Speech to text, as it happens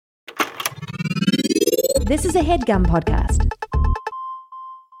This is a HeadGum podcast.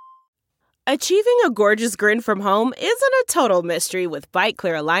 Achieving a gorgeous grin from home isn't a total mystery with Bite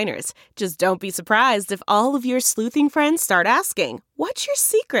Clear aligners. Just don't be surprised if all of your sleuthing friends start asking, "What's your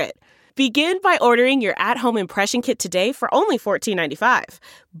secret?" Begin by ordering your at-home impression kit today for only $14.95.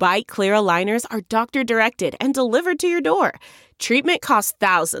 Bite Clear aligners are doctor-directed and delivered to your door. Treatment costs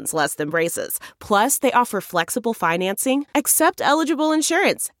thousands less than braces. Plus, they offer flexible financing, accept eligible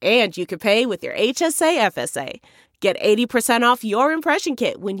insurance, and you can pay with your HSA FSA. Get 80% off your impression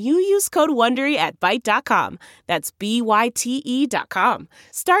kit when you use code WONDERY at Byte.com. That's BYTE.com.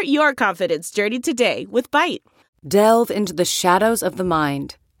 Start your confidence journey today with Byte. Delve into the shadows of the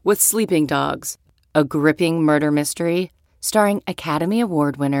mind with Sleeping Dogs, a gripping murder mystery starring Academy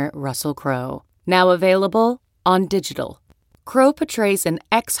Award winner Russell Crowe. Now available on digital. Crowe portrays an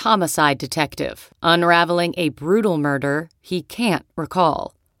ex-homicide detective unraveling a brutal murder he can't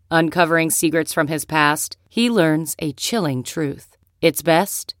recall. Uncovering secrets from his past, he learns a chilling truth. It's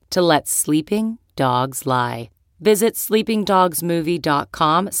best to let sleeping dogs lie. Visit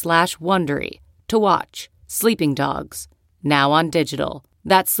sleepingdogsmovie.com/Wondery to watch Sleeping Dogs, now on digital.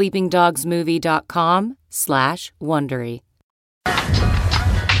 That's sleepingdogsmovie.com/Wondery.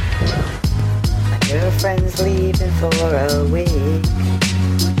 My girlfriend's leaving for a week.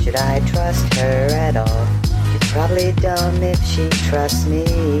 Should I trust her at all? She's probably dumb if she trusts me,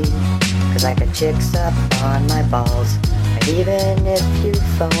 'cause I got chicks up on my balls. And even if you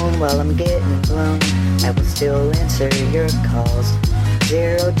phone while I'm getting blown, I will still answer your calls.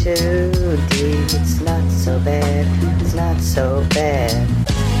 02D, it's not so bad, it's not so bad.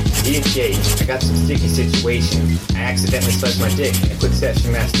 Dear Jake, I got some sticky situation. I accidentally sliced my dick in a quick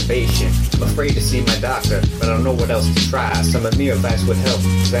session masturbation. I'm afraid to see my doctor, but I don't know what else to try. Some of me advice would help,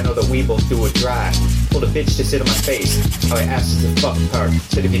 cause I know that we both do it dry. Told a bitch to sit on my face, how I asked her to fuck part.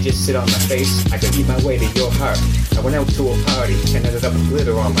 Said if you just sit on my face, I could eat my way to your heart. I went out to a party and ended up with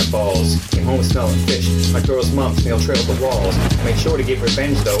glitter on my balls. Came home smelling fish, my girl's mom snail trailed the walls. I made sure to give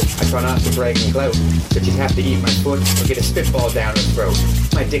revenge though, I try not to brag and gloat. Said she'd have to eat my foot or get a spitball down her throat.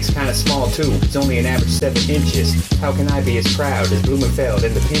 My dick's kinda small too, it's only an average 7 inches. How can I be as proud as Blumenfeld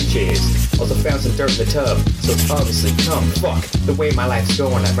in the pinch is? Also found some dirt in the tub, so it's obviously cum. Fuck, the way my life's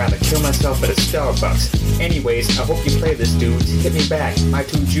going, I'd rather kill myself at a Starbucks. Anyways, I hope you play this, dudes. Hit me back, my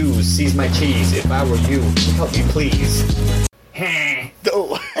 2 Jews, seize my cheese. If I were you, help me please.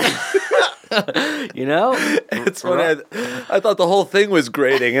 Oh. You know? It's funny. I thought the whole thing was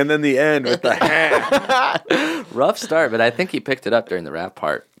grating, and then the end with the Rough start, but I think he picked it up during the rap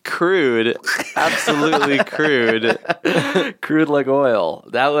part. Crude. Absolutely crude. Crude like oil.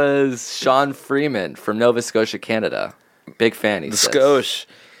 That was Sean Freeman from Nova Scotia, Canada. Big fan, he says. Skosh.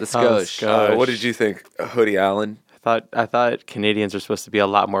 The Skosh. What did you think, Hoodie Allen? I thought Canadians are supposed to be a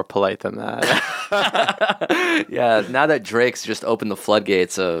lot more polite than that. Yeah, now that Drake's just opened the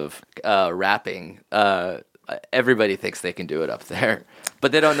floodgates of rapping, everybody thinks they can do it up there.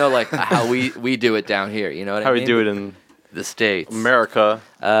 But they don't know like how we do it down here, you know what I mean? How we do it in the States. America.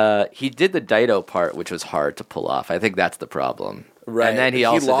 He did the Dido part, which was hard to pull off. I think that's the problem. Right. And then he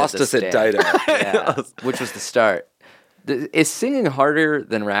also lost did the us at Dido. Yeah, which was the start. Is singing harder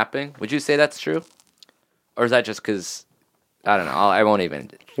than rapping? Would you say that's true? Or is that just because, I don't know, I won't even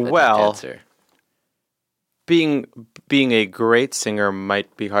answer. Being a great singer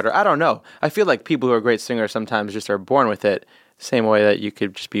might be harder. I don't know. I feel like people who are great singers sometimes just are born with it, same way that you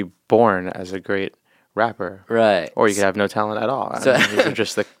could just be born as a great rapper. Right. Or you could have no talent at all. So, these are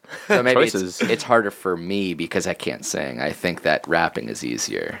just the so maybe choices. It's harder for me because I can't sing. I think that rapping is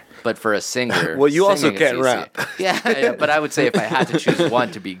easier. But for a singer, well, you also can't easier. rap. Yeah, but I would say if I had to choose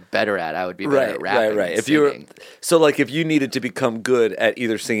one to be better at, I would be better at rapping. Right. Than If you were, singing. so like if you needed to become good at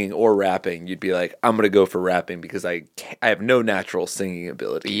either singing or rapping, you'd be like, I'm gonna go for rapping because I have no natural singing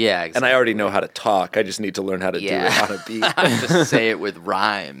ability. Yeah, exactly. And I already know how to talk. I just need to learn how to do it on a beat. Just say it with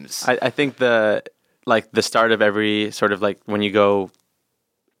rhymes. I think the start of every sort of like when you go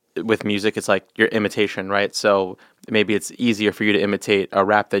with music, it's like your imitation, right? So maybe it's easier for you to imitate a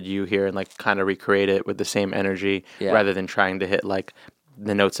rap that you hear and like kind of recreate it with the same energy rather than trying to hit like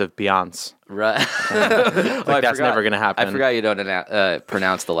the notes of Beyonce. Right. That's never going to happen. I forgot you don't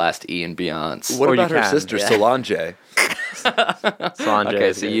pronounce the last E in Beyonce. What about her sister, Solange? Solange.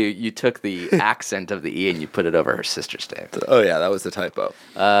 Okay, so you took the accent of the E and you put it over her sister's name. Oh, yeah, that was the typo.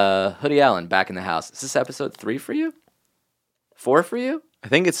 Hoodie Allen, back in the house. Is this episode 3 for you? 4 for you? I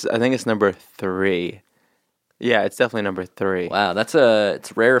think it's number 3. Yeah, it's definitely number 3. Wow,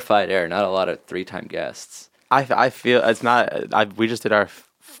 it's rarefied air. Not a lot of 3-time guests. I feel it's not. We just did our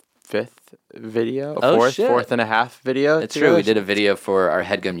fifth video, Oh, fourth, shit. fourth and a half video. It's true. We did a video for our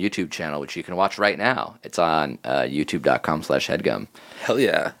Headgum YouTube channel, which you can watch right now. It's on youtube.com/headgum. Hell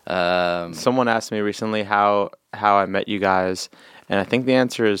yeah. Someone asked me recently how I met you guys, and I think the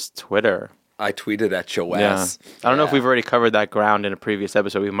answer is Twitter. I tweeted at your Yeah. ass. I don't know if we've already covered that ground in a previous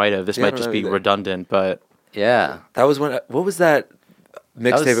episode. We might have. This Yeah, I might don't just know be either. redundant, but Yeah. That was when. What was that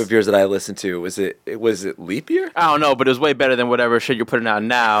mixtape was- of yours that I listened to? Was it Leap Year? I don't know. But it was way better than whatever shit you're putting out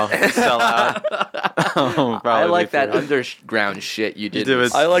now. Sell out. I like that underground shit you did. did with-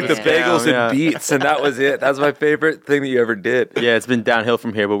 with- I like the Yeah. bagels Yeah. and beats, and that was it. That's my favorite thing that you ever did. Yeah, it's been downhill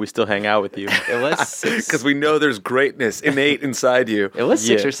from here, but we still hang out with you. It was six, Because we know there's greatness innate inside you. it was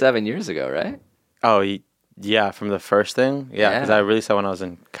 6 Yeah. or 7 years ago, right? Oh, yeah, from the first thing. Yeah, because Yeah. I released that when I was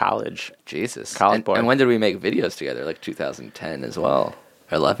in college. Jesus. College boy. And when did we make videos together? Like 2010 as well.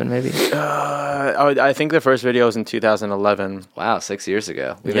 11 maybe? I think the first video was in 2011. Wow, 6 years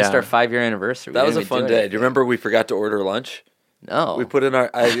ago. We Yeah. missed our 5-year anniversary. We That was a didn't even fun do day. anything. Do you remember we forgot to order lunch? No. We put in our.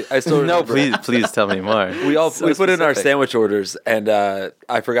 I still No, remember. please tell me more. We put in our specific. sandwich orders, and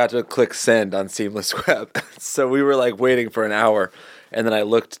I forgot to click send on Seamless Web. So we were like waiting for an hour, and then I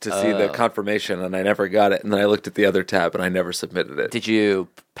looked to see the confirmation, and I never got it. And then I looked at the other tab, and I never submitted it. Did you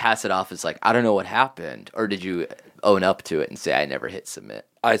pass it off as like, I don't know what happened? Or did you own up to it and say, I never hit submit?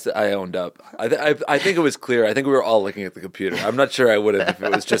 I owned up. I think it was clear. I think we were all looking at the computer. I'm not sure I would have if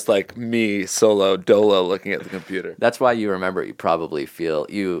it was just like me solo dolo looking at the computer. That's why you remember. You probably feel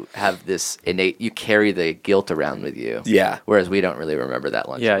you have this innate. You carry the guilt around with you. Yeah. Whereas we don't really remember that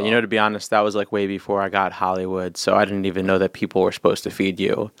lunch. Yeah, at all. you know, to be honest, that was like way before I got Hollywood, so I didn't even know that people were supposed to feed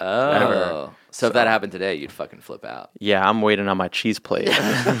you. Oh. So if that happened today, you'd fucking flip out. Yeah, I'm waiting on my cheese plate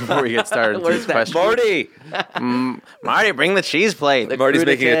before we get started into Where's this that? question. Marty! Marty, bring the cheese plate. Marty's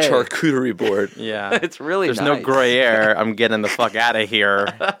making a crudité. charcuterie board. Yeah, It's really there's nice. no gray air. I'm getting the fuck out of here.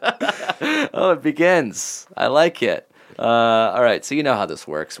 Oh, it begins. I like it. All right, so you know how this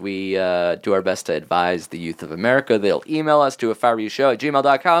works. We do our best to advise the youth of America. They'll email us to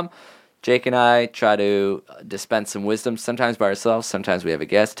ifireyoushow@gmail.com. Jake and I try to dispense some wisdom, sometimes by ourselves, sometimes we have a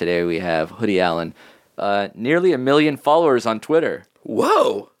guest. Today we have Hoodie Allen. Nearly 1 million followers on Twitter.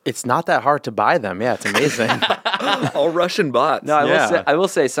 Whoa! It's not that hard to buy them. Yeah, it's amazing. All Russian bots. No, Yeah. I will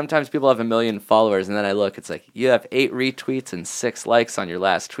say sometimes people have 1 million followers, and then I look, it's like you have 8 retweets and 6 likes on your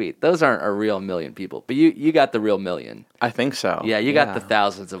last tweet. Those aren't a real 1 million people, but you got the real 1 million. I think so. Yeah, you got the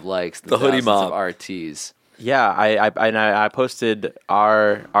thousands of likes, The Hoodie thousands mob. of RTs. Yeah, I posted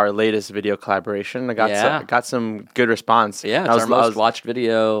our latest video collaboration. I got Yeah. got some good response. Yeah, I it's our most watched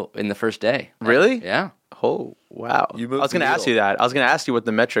video in the first day. Really? Yeah. Oh wow! You moved I was going to the ask you that. I was going to ask you what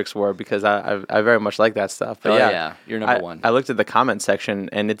the metrics were because I very much like that stuff. But Oh, yeah, yeah. You're number one. I looked at the comment section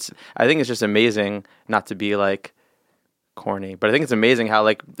and I think it's just amazing. Not to be like corny, but I think it's amazing how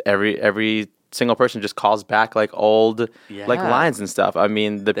like every single person just calls back like old like Yeah. lines and stuff. I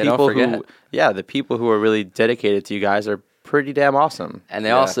mean, the They don't people forget. the people who are really dedicated to you guys are pretty damn awesome. And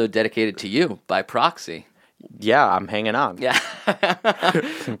they also dedicated to you by proxy. Yeah, I'm hanging on. Yeah.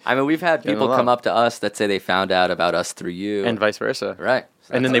 I mean, we've had people along. come up to us that say they found out about us through you. And vice versa. right.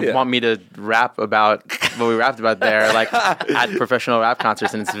 So And then that's- they want me to rap about what we rapped about there, like at professional rap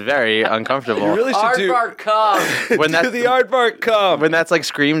concerts, and it's very uncomfortable. You really should do. Aardvark, come. when Do that the aardvark come? when that's like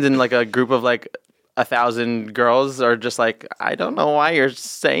screamed in like a group of like 1,000 girls are just like, I don't know why you're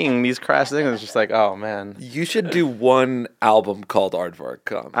saying these crass things. It's just like, oh man, You should do one album called Aardvark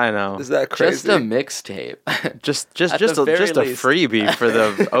Come. I know. Is that crazy? Just a mixtape. just At just the a, very just a least. freebie for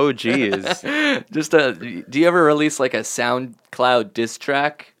the OGs Just a. Do you ever release like a SoundCloud diss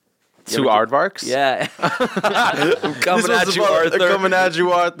track? to Aardvarks. Yeah. coming at you, Arthur. Coming at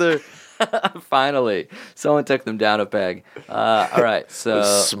you, Arthur. Finally, someone took them down a peg. All right. So,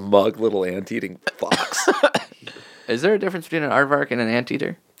 Smug little ant-eating fox. is there a difference between an aardvark and an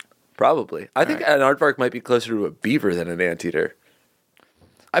anteater? Probably. I think an aardvark might be closer to a beaver than an anteater.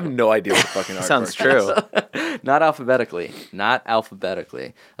 I have no idea what the fucking aardvark Sounds is. true. Not alphabetically. Not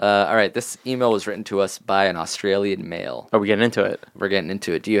alphabetically. All right. This email was written to us by an Australian male. Are we getting into it? We're getting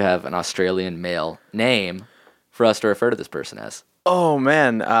into it. Do you have an Australian male name for us to refer to this person as? Oh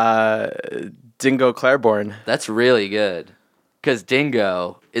man, Dingo Claiborne. That's really good. Because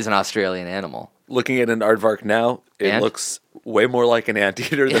dingo is an Australian animal. Looking at an aardvark now, it And? looks way more like an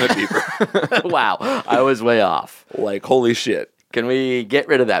anteater than a beaver. Wow. I was way off. Like, holy shit. Can we get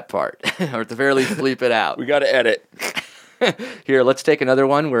rid of that part? Or at the very least, bleep it out? We got to edit. Here, let's take another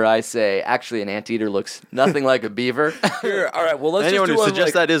one where I say, actually, an anteater looks nothing like a beaver. Here, all right. Well, let's Anyone just who do one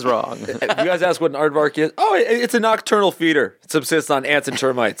suggests like, that is wrong. if you guys ask what an aardvark is, it's a nocturnal feeder. It subsists on ants and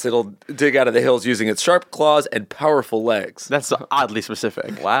termites. It'll dig out of the hills using its sharp claws and powerful legs. That's oddly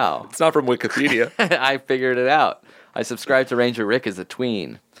specific. Wow. It's not from Wikipedia. I figured it out. I subscribed to Ranger Rick as a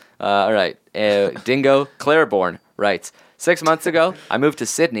tween. All right. Dingo Claiborne writes, 6 months ago, I moved to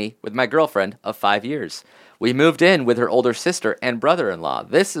Sydney with my girlfriend of 5 years. We moved in with her older sister and brother-in-law.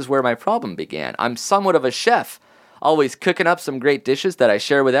 This is where my problem began. I'm somewhat of a chef, always cooking up some great dishes that I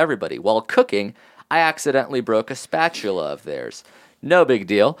share with everybody. While cooking, I accidentally broke a spatula of theirs. No big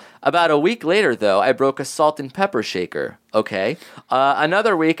deal. About a week later, though, I broke a salt and pepper shaker. Okay.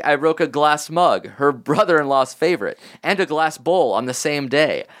 Another week, I broke a glass mug, her brother-in-law's favorite, and a glass bowl on the same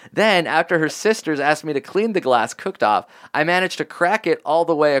day. Then, after her sisters asked me to clean the glass cooked-off, I managed to crack it all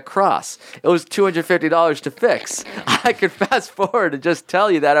the way across. It was $250 to fix. I could fast forward and just tell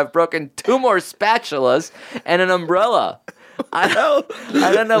you that I've broken 2 more spatulas and an umbrella. I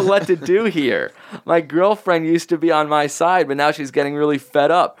don't know what to do here. My girlfriend used to be on my side, but now she's getting really fed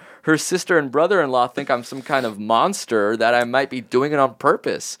up. Her sister and brother-in-law think I'm some kind of monster, that I might be doing it on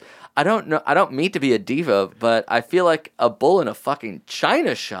purpose. I don't know. I don't mean to be a diva, but I feel like a bull in a fucking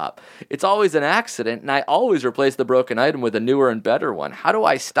china shop. It's always an accident, and I always replace the broken item with a newer and better one. How do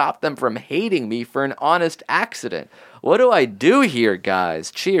I stop them from hating me for an honest accident? What do I do here,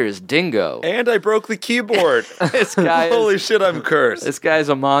 guys? Cheers, Dingo. And I broke the keyboard. This guy Holy shit, I'm cursed. This guy's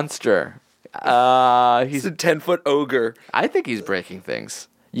a monster. He's a 10-foot ogre. I think he's breaking things.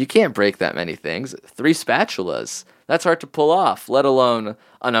 You can't break that many things. 3 spatulas. That's hard to pull off, let alone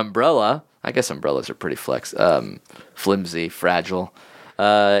an umbrella. I guess umbrellas are pretty flimsy, fragile.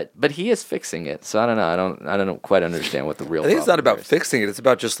 But he is fixing it, so I don't know. I don't quite understand what the real. I think it's not problem about is. fixing it. It's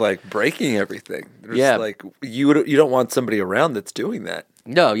about just like breaking everything. Yeah. Like you don't want somebody around that's doing that.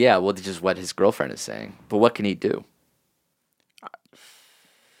 No, yeah. Well, this is what his girlfriend is saying. But what can he do?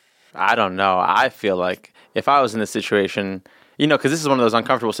 I don't know. I feel like if I was in this situation, because this is one of those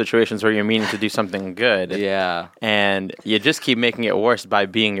uncomfortable situations where you're meaning to do something good. Yeah. And you just keep making it worse by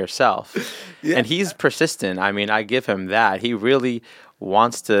being yourself. Yeah. And he's persistent. I mean, I give him that. He really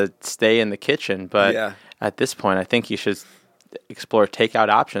wants to stay in the kitchen. But at this point, I think he should explore takeout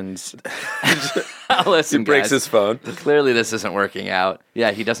options. Listen, he breaks guys, his phone. Clearly, this isn't working out.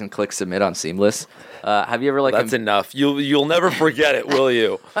 Yeah, he doesn't click submit on Seamless. Have you ever That's enough. You'll never forget it, will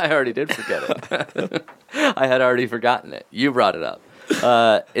you? I already did forget it. I had already forgotten it. You brought it up.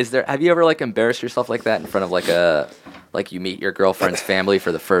 Have you ever embarrassed yourself like that in front of you meet your girlfriend's family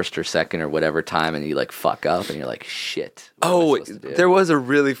for the first or second or whatever time, and you fuck up and you're like, shit. There was a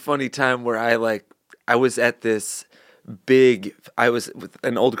really funny time where I was at this I was with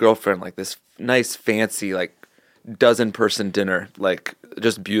an old girlfriend, this nice fancy dozen-person dinner,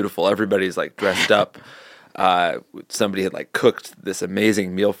 just beautiful. Everybody's dressed up. Somebody had cooked this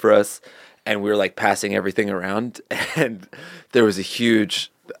amazing meal for us, and we were passing everything around, and there was a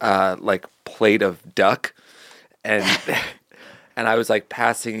huge plate of duck, and and I was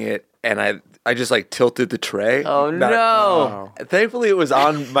passing it, and I just tilted the tray. Oh no! Thankfully, it was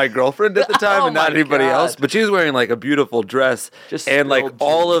on my girlfriend at the time and not anybody else. But she was wearing a beautiful dress, and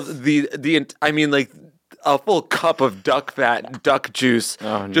all of a full cup of duck fat, duck juice,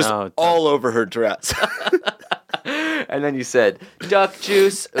 all over her dress. And then you said, duck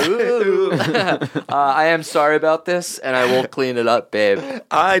juice, ooh. I am sorry about this, and I will clean it up, babe.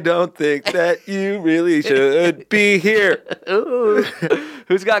 I don't think that you really should be here. Ooh.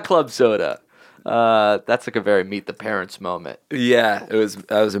 Who's got club soda? That's a very meet the parents moment. Yeah, that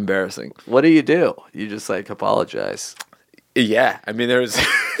was embarrassing. What do? You just apologize. Yeah, I mean there's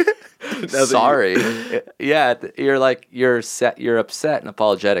sorry. Yeah, you're upset and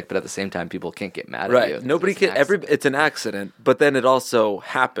apologetic, but at the same time people can't get mad at you. Right. Nobody can it's an accident, but then it also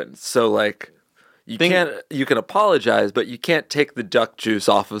happens. So you can apologize, but you can't take the duck juice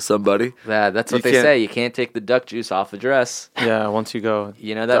off of somebody. Yeah, that's what they say. You can't take the duck juice off a dress. Yeah, once you go,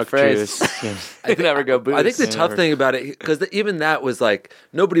 you know that duck phrase. Juice. You never go booze. I think the tough thing about it, because even that was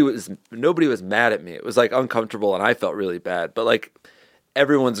nobody was mad at me. It was uncomfortable, and I felt really bad. But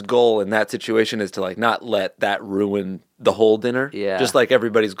everyone's goal in that situation is to not let that ruin the whole dinner. Yeah. Just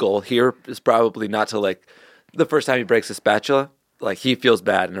everybody's goal here is probably not to the first time he breaks a spatula. He feels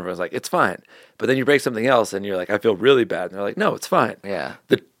bad, and everyone's it's fine. But then you break something else, and you're I feel really bad. And they're no, it's fine. Yeah.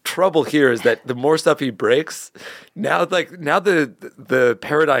 The trouble here is that the more stuff he breaks, now the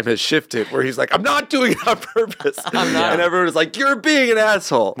paradigm has shifted where he's I'm not doing it on purpose. I'm not. And everyone's you're being an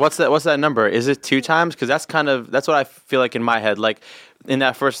asshole. What's that number? Is it 2 times? Because that's what I feel in my head. In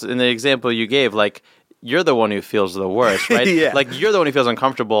the example you gave, you're the one who feels the worst, right? Yeah. Like you're the one who feels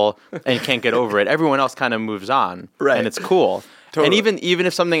uncomfortable and can't get over it. Everyone else kind of moves on, Right. and it's cool. Totally. And even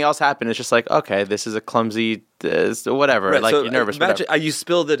if something else happened, it's just like, okay, this is a clumsy, whatever. Right, Like so you're nervous. Imagine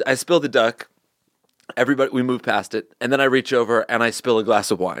whatever. I spilled the duck. Everybody, we move past it, and then I reach over and I spill a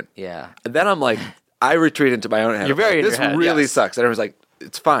glass of wine. Yeah. And then I'm like, I retreat into my own head. You're very in this your head, really yes. sucks. And everyone's like,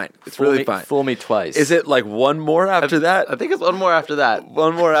 it's fine. It's really fine. Fool me twice. Is it like one more after that? I think it's one more after that.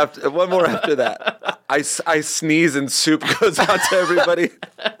 One more after that. I sneeze and soup goes out to everybody.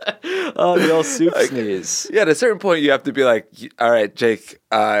 Oh, the old soup sneeze. Yeah, at a certain point, you have to be like, all right, Jake,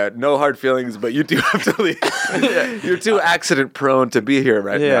 no hard feelings, but you do have to leave. You're too accident prone to be here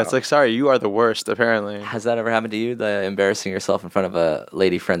right now. Yeah, it's like, sorry, you are the worst, apparently. Has that ever happened to you? The embarrassing yourself in front of a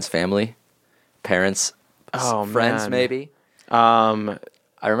lady friend's family, parents, friends, man. maybe.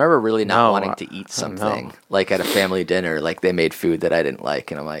 I remember really not No, wanting to eat something, no. like at a family dinner, like they made food that I didn't like,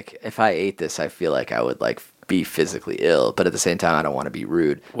 and I'm like, if I ate this, I feel like I would like be physically ill, but at the same time, I don't want to be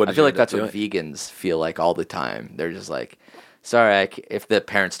rude. What I did feel you like end up that's what doing? vegans feel like all the time. They're just like, sorry, if the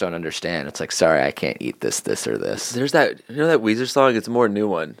parents don't understand, it's like, sorry, I can't eat this, or this. There's that, you know that Weezer song? It's a more new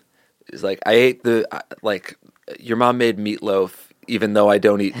one. It's like, I ate your mom made meatloaf, even though I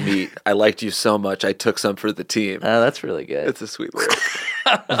don't eat meat. I liked you so much, I took some for the team. That's really good. It's a sweet lyric.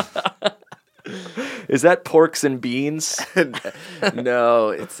 Is that porks and beans? No,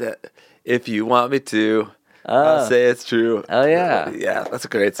 it's if you want me to, I'll say it's true. Oh, yeah. Yeah, that's a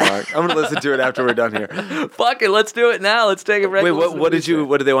great song. I'm gonna listen to it after we're done here. Fuck it, let's do it now. Let's take a break. Wait, what did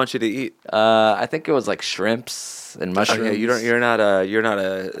they want you to eat? I think it was like shrimps and mushrooms. Okay, you're not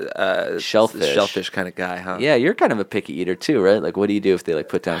a Shellfish kind of guy, huh? Yeah, you're kind of a picky eater too, right? Like, what do you do if they like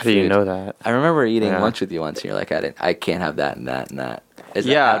put down How food? do you know that? I remember eating Yeah. lunch with you once, and you're like, I can't have that and that and that. Is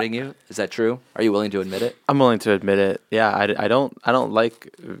that Yeah. outing you? Is that true? Are you willing to admit it? I'm willing to admit it. Yeah, I don't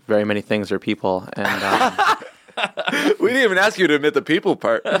like very many things or people, and We didn't even ask you to admit the people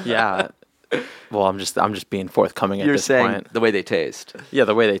part. yeah. Well, I'm just being forthcoming at You're this saying point. the way they taste. Yeah,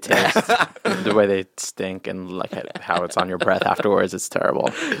 the way they taste, the way they stink, and like how it's on your breath afterwards. It's terrible.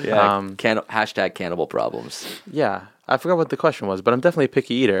 Yeah. Hashtag cannibal problems. Yeah. I forgot what the question was, but I'm definitely a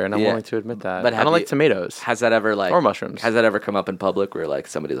picky eater, and I'm Yeah. willing to admit that. But I have don't you- like tomatoes. Has that ever like Or mushrooms. Has that ever come up in public where like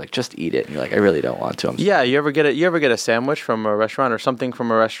somebody's like, just eat it, and you're like, I really don't want to. Yeah, you ever get a sandwich from a restaurant or something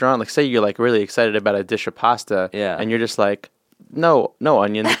from a restaurant? Like, say you're like really excited about a dish of pasta, Yeah. and you're just like, no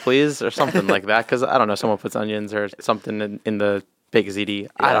onions, please, or something like that. Because I don't know, someone puts onions or something in the baked ziti.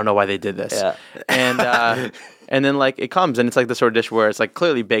 I don't know why they did this. Yeah. And then like it comes and it's like the sort of dish where it's like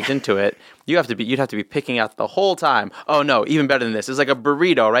clearly baked into it. You'd have to be picking out the whole time. Oh no, even better than this. It's like a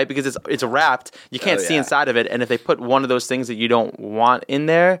burrito, right? Because it's wrapped. You can't see inside of it. And if they put one of those things that you don't want in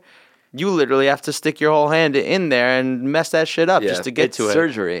there, you literally have to stick your whole hand in there and mess that shit up just to get It's to it.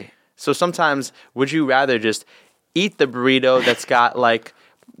 surgery. So sometimes, would you rather just eat the burrito that's got like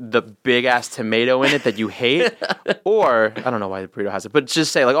the big ass tomato in it that you hate, or I don't know why the burrito has it, but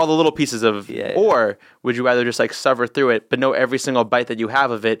just say like all the little pieces of, or would you rather just like suffer through it, but know every single bite that you have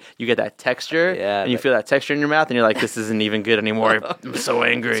of it, you get that texture, and you feel that texture in your mouth, and you're like, this isn't even good anymore. I'm so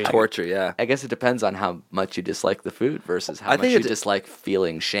angry. It's torture, yeah. I guess it depends on how much you dislike the food versus how I much think you it- dislike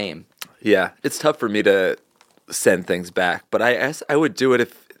feeling shame. Yeah, it's tough for me to send things back, but I would do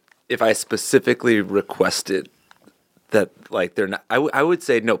it if I specifically requested that, like, they're not. I would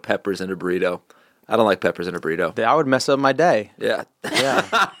say no peppers in a burrito. I don't like peppers in a burrito. That would mess up my day. Yeah.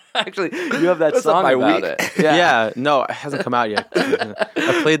 Yeah. Actually, you have that That's not song my about week. it. Yeah. No, it hasn't come out yet.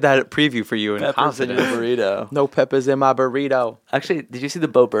 I played that preview for you in Peppers in your confidence. burrito. No peppers in my burrito. Actually, did you see the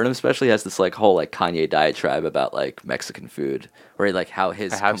Bo Burnham special? He has this like whole like Kanye diatribe about like Mexican food, where he, like how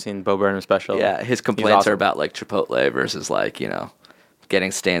his I have seen Bo Burnham special. yeah his He's complaints awesome. are about like Chipotle versus like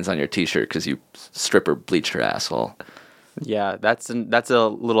getting stains on your T-shirt because you stripper bleached her asshole. Yeah, that's a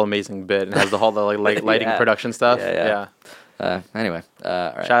little amazing bit and has the whole like lighting Yeah. production stuff. Yeah. Anyway, all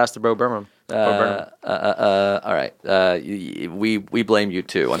right. Shout outs to Bo Burnham. All right. We blame you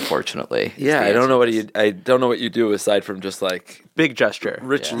too, unfortunately. Yeah, I don't know what you do aside from just like Big gesture.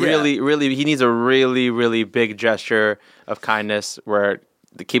 Rich- Really, he needs a really, really big gesture of kindness where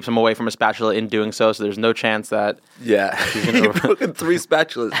it keeps him away from a spatula in doing so there's no chance that he broke in 3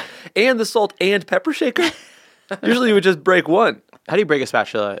 spatulas and the salt and pepper shaker. Usually you would just break one. How do you break a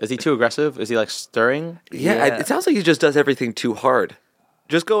spatula? Is he too aggressive? Is he like stirring? Yeah, it sounds like he just does everything too hard.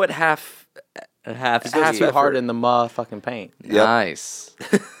 Just go at half. Half He's too hard in the motherfucking paint. Yep. Nice.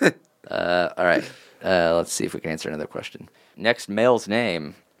 All right. Let's see if we can answer another question. Next male's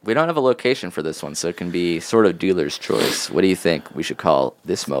name. We don't have a location for this one, so it can be sort of dealer's choice. What do you think we should call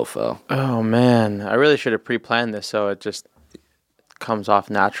this mofo? Oh man, I really should have pre-planned this so it just comes off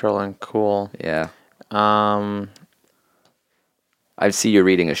natural and cool. Yeah. I see you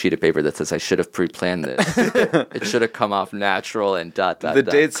reading a sheet of paper that says, I should have pre-planned this. It should have come off natural and ... The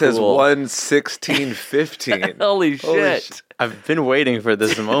date says cool. 1/16/15. Holy shit. I've been waiting for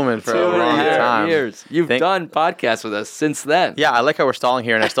this moment for a 2.5 long time. years. You've done podcasts with us since then. Yeah, I like how we're stalling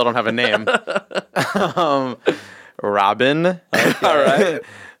here and I still don't have a name. Robin. All right.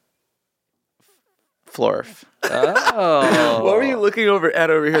 Florf. Oh. What were you looking over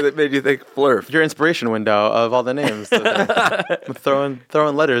here that made you think Flurf? Your inspiration window of all the names. throwing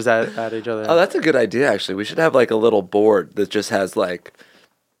letters at each other. Oh, that's a good idea, actually. We should have like a little board that just has like,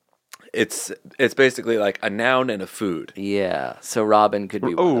 it's basically like a noun and a food. Yeah. So Robin could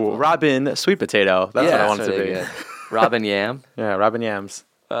be one of them. Robin sweet potato. That's what I want it to be. Good. Robin Yam. Yeah, Robin Yams.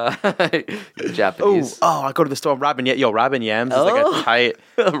 Japanese. Oh, I go to the store. Robin Yams is like a tight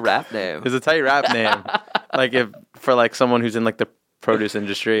rap name. It's a tight rap name. Like if for like someone who's in like the produce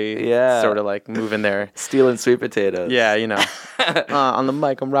industry. Yeah. Sort of like moving there. Stealing sweet potatoes. Yeah, you know. On the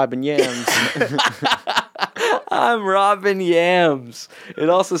mic, I'm Robin Yams. I'm Robin Yams. It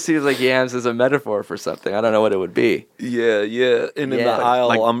also seems like yams is a metaphor for something. I don't know what it would be. Yeah. And in the aisle,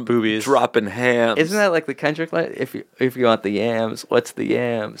 like I'm boobies. dropping hams. Isn't that like the Kendrick line? If you want the yams, what's the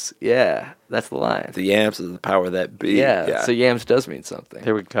yams? Yeah, that's the line. The yams is the power that be. Yeah. So yams does mean something.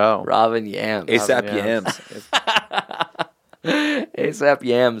 There we go. Robin Yams. ASAP Robin yams. ASAP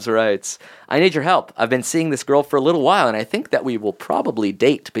Yams writes, I need your help. I've been seeing this girl for a little while, and I think that we will probably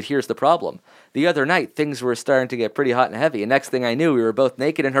date, but here's the problem. The other night, things were starting to get pretty hot and heavy, and next thing I knew, we were both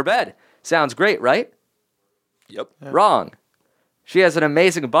naked in her bed. Sounds great, right? Yep. Wrong. She has an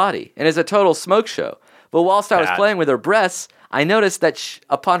amazing body and is a total smoke show. But whilst I was playing with her breasts, I noticed that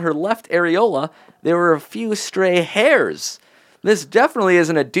upon her left areola, there were a few stray hairs. This definitely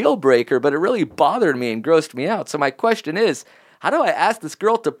isn't a deal breaker, but it really bothered me and grossed me out. So my question is, how do I ask this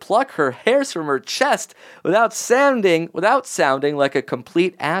girl to pluck her hairs from her chest without sounding like a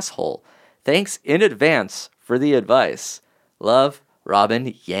complete asshole? Thanks in advance for the advice. Love,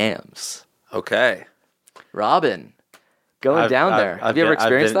 Robin Yams. Okay. Robin, going down there. Have you ever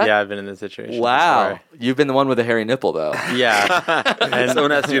experienced that? Yeah, I've been in this situation. Wow. before. You've been the one with the hairy nipple, though. Yeah. And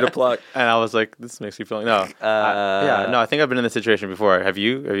Someone asked you to pluck. And I was like, this makes me feel no. I think I've been in this situation before. Have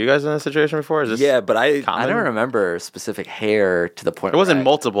you guys been in this situation before? Is this But I common? don't remember specific hair to the point It wasn't where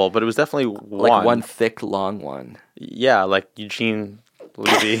multiple, but it was definitely like one thick, long one. Yeah, like Eugene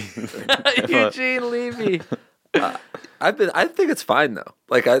Levy. Eugene Levy. I think it's fine though.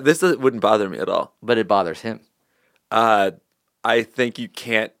 Like this wouldn't bother me at all. But it bothers him. I think you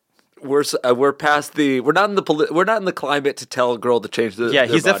can't. We're past the. We're not in the climate to tell a girl to change the. Yeah,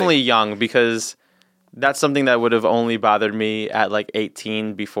 their he's body. definitely young because that's something that would have only bothered me at like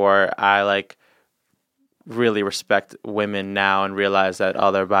 18 before I like really respect women now and realize that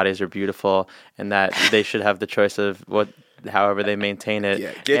all their bodies are beautiful and that they should have the choice of however they maintain it.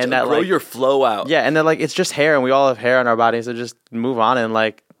 Yeah, and that grow like, your flow out. Yeah, and then like it's just hair and we all have hair on our bodies, so just move on and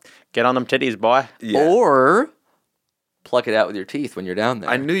like get on them titties, boy. Yeah. Or pluck it out with your teeth when you're down there.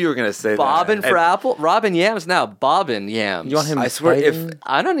 I knew you were gonna say Bobbin that. for apple? Robin Yams now. Bobbin Yams. You want him I swear, biting?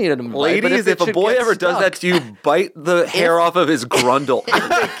 I don't need him to bite, but ladies, if it a should boy get ever does stuck. that to you, bite the hair off of his grundle.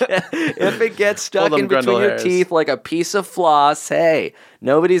 If it gets stuck them in between grundle your hairs. teeth like a piece of floss, hey,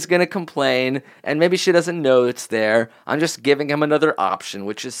 nobody's going to complain. And maybe she doesn't know it's there. I'm just giving him another option,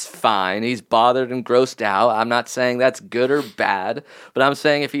 which is fine. He's bothered and grossed out. I'm not saying that's good or bad, but I'm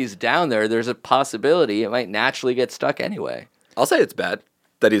saying if he's down there, there's a possibility it might naturally get stuck anyway. I'll say it's bad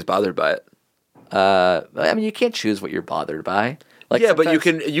that he's bothered by it. I mean, you can't choose what you're bothered by. Like Yeah, but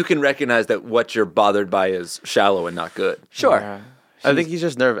sometimes- you can recognize that what you're bothered by is shallow and not good. Sure. Yeah. I think he's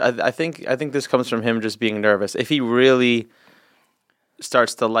just nervous. I think this comes from him just being nervous. If he really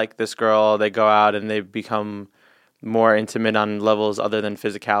starts to like this girl, they go out and they become more intimate on levels other than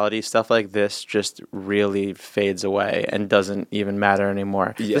physicality. Stuff like this just really fades away and doesn't even matter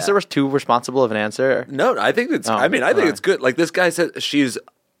anymore. Yeah. Is there too responsible of an answer? No, I think it's. Oh, I mean, I think alright. it's good. Like this guy said, she's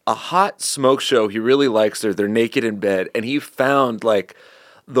a hot smoke show. He really likes her. They're naked in bed, and he found like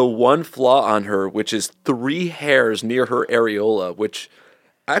the one flaw on her, which is 3 hairs near her areola, which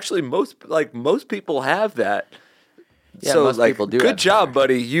actually most people have that. Yeah, so most like, people do good have job, hair.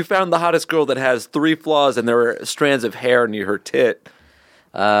 buddy. You found the hottest girl that has 3 flaws, and there are strands of hair near her tit.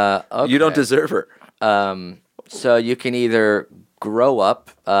 Okay. You don't deserve her. So you can either grow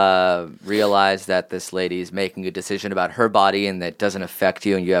up, realize that this lady's making a decision about her body and that doesn't affect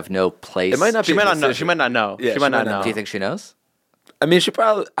you and you have no place. It might not She be. might a not know. decision. She might not know. Yeah, she might not know. Do you think she knows? I mean, she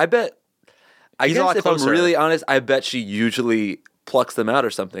probably. I bet. I He's a guess lot if closer. I'm really honest, I bet she usually plucks them out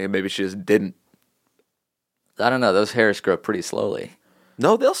or something, and maybe she just didn't. I don't know. Those hairs grow pretty slowly.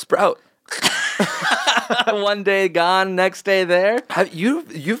 No, they'll sprout. One day gone, next day there.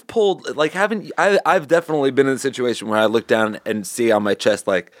 You've pulled like haven't I've definitely been in a situation where I look down and see on my chest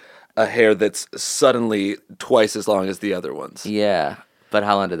like a hair that's suddenly twice as long as the other ones. Yeah, but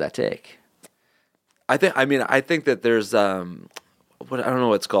how long did that take? I think that there's I don't know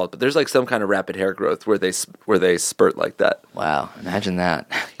what it's called, but there's like some kind of rapid hair growth where they spurt like that. Wow, imagine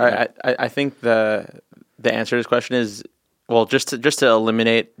that. I think the answer to this question is, well, just to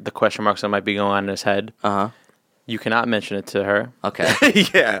eliminate the question marks that might be going on in his head. You cannot mention it to her. Okay.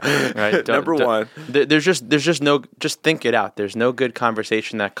 Yeah. Right. Number one. There's just no. Just think it out. There's no good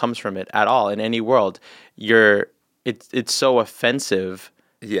conversation that comes from it at all in any world. It's so offensive.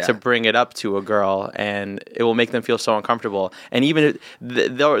 Yeah. To bring it up to a girl, and it will make them feel so uncomfortable. And even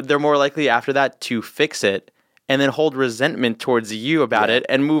they're more likely after that to fix it and then hold resentment towards you about it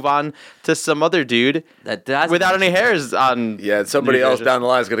and move on to some other dude without any hairs on. Yeah, somebody else down the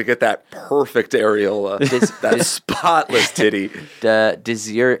line is going to get that perfect areola, that spotless titty.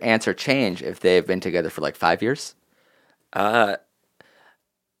 Does your answer change if they've been together for like 5 years? I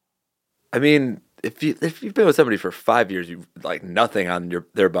mean, if you've been with somebody for 5 years, you like nothing on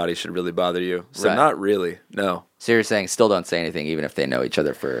their body should really bother you. So Right. not really, no. So you're saying still don't say anything even if they know each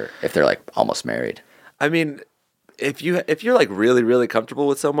other if they're like almost married. I mean, if you're like really really comfortable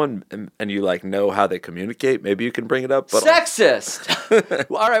with someone and you like know how they communicate, maybe you can bring it up. But Sexist.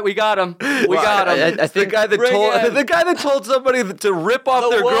 All right, we got him. We got him. I think the guy that told somebody to rip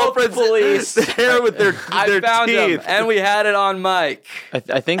off their woke girlfriend's police. hair with their I found teeth. him, and we had it on mic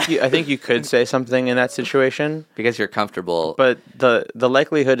I think you could say something in that situation, because you're comfortable. but the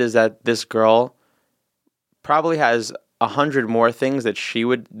likelihood is that this girl probably has 100 more things that she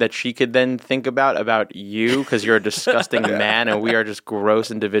could then think about you, because you're a disgusting man and we are just gross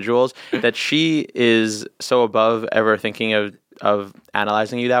individuals, that she is so above ever thinking of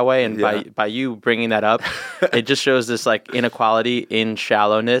analyzing you that way. And by you bringing that up, it just shows this like inequality in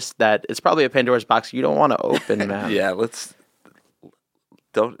shallowness that it's probably a Pandora's box you don't want to open, man. Yeah,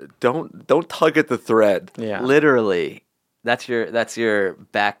 don't tug at the thread. Yeah. Literally, that's your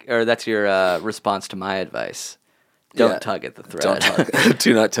response to my advice. Don't tug at the thread. Don't tug.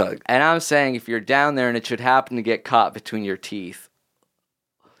 Do not tug. And I'm saying if you're down there and it should happen to get caught between your teeth,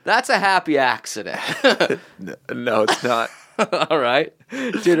 that's a happy accident. No, it's not. All right.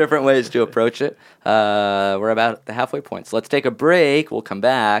 2 different ways to approach it. We're about at the halfway point. So let's take a break. We'll come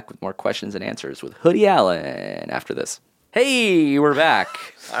back with more questions and answers with Hoodie Allen after this. Hey, we're back.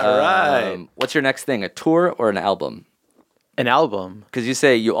 All right. What's your next thing, a tour or an album? An album. Because you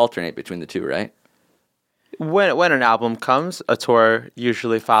say you alternate between the two, right? When an album comes, a tour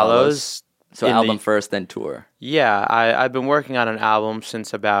usually follows. So album first, then tour. Yeah, I've been working on an album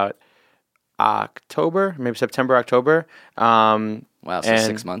since about October, maybe September, October. Wow, so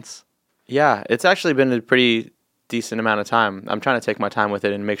 6 months. Yeah, it's actually been a pretty decent amount of time. I'm trying to take my time with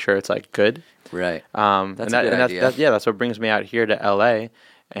it and make sure it's like good. Right. That's a good idea. That's what brings me out here to LA,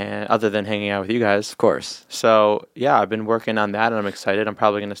 and other than hanging out with you guys. Of course. So yeah, I've been working on that, and I'm excited. I'm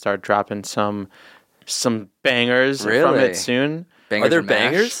probably going to start dropping some bangers from it soon. Bangers Are there or mash?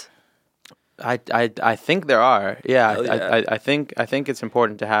 bangers? I think there are. Yeah, Hell yeah. I think it's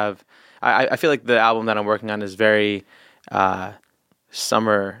important to have. I feel like the album that I'm working on is very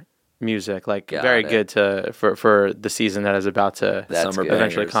summer music, like very good for the season that is about to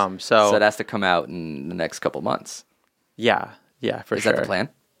eventually come. So it has to come out in the next couple months. Yeah, for Is sure. that the plan?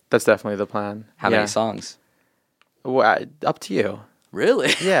 That's definitely the plan. How many songs? Well, up to you.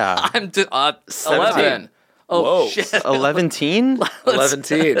 Really? Yeah. I'm 11. Oh, Whoa. shit. 11? 11.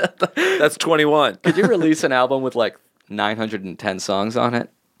 That's 21. Could you release an album with like 910 songs on it?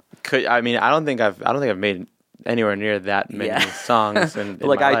 I don't think I've made anywhere near that many songs. But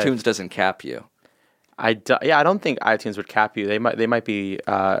like iTunes doesn't cap you. I don't think iTunes would cap you. They might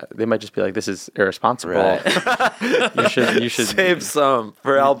just be like, this is irresponsible. Right. you should Save some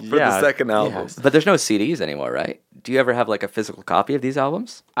for the second album. Yes. But there's no CDs anymore, right? Do you ever have like a physical copy of these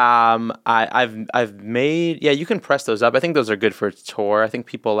albums? I've made, you can press those up. I think those are good for tour. I think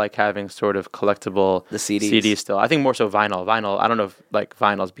people like having sort of collectible CDs still. I think more so vinyl. I don't know if like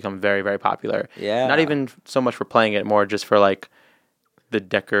vinyl's become very, very popular. Yeah. Not even so much for playing it, more just for like the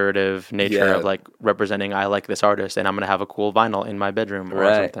decorative nature of like representing, I like this artist and I'm going to have a cool vinyl in my bedroom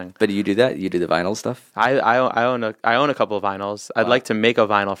or something. But do you do that? You do the vinyl stuff? I own a couple of vinyls. Wow. I'd like to make a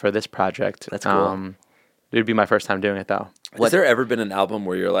vinyl for this project. That's cool. It would be my first time doing it though. Has there ever been an album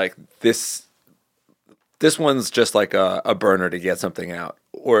where you're like, this one's just like a burner to get something out?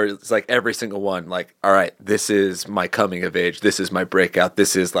 Or it's like every single one, like, all right, this is my coming of age. This is my breakout.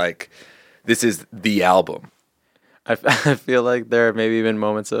 This is the album. I feel like there have maybe been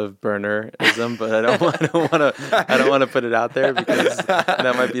moments of burnerism, but I don't want to put it out there because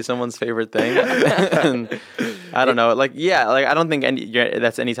that might be someone's favorite thing. And I don't know. Like, yeah, like I don't think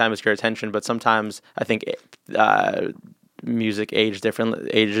that's any time it's your attention, but sometimes I think music ages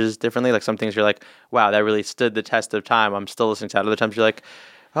differently. Like some things you're like, wow, that really stood the test of time. I'm still listening to that. Other times you're like,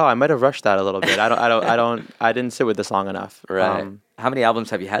 oh, I might have rushed that a little bit. I didn't sit with this long enough. Right. How many albums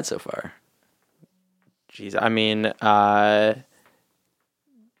have you had so far? Jeez, I mean,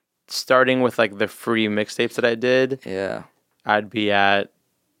 starting with like the free mixtapes that I did, Yeah. I'd be at.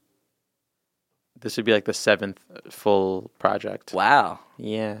 This would be like the 7th full project. Wow.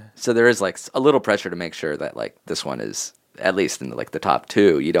 Yeah. So there is like a little pressure to make sure that like this one is at least in like the top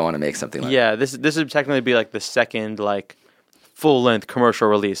 2. You don't want to make something like Yeah, this would technically be like the second like full length commercial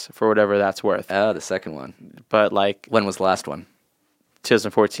release for whatever that's worth. Oh, the second one. But like When was the last one?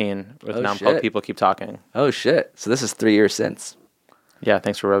 2014 with Oh, Now shit. People Keep Talking. Oh shit. So this is 3 years since. Yeah,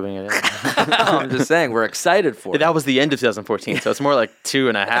 thanks for rubbing it in. I'm just saying we're excited for it. That was the end of 2014, so it's more like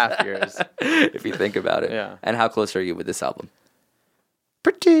 2.5 years. If you think about it. Yeah. And how close are you with this album?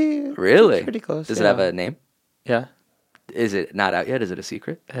 Really? Pretty close. Does yeah. it have a name? Yeah. Is it not out yet? Is it a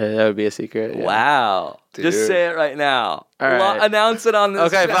secret? That would be a secret. Yeah. Wow. Dude. Just say it right now. All right. Announce it on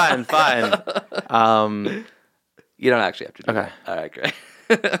this Okay, show. fine. You don't actually have to do Okay. that. All right,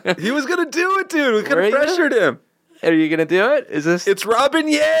 great. He was gonna do it, dude. We could Were have you? pressured him. Are you going to do it? Is this... It's Robin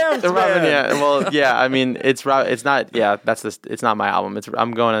Yams, The Robin, man. yeah. Well, yeah. I mean, it's not. Yeah, it's not my album.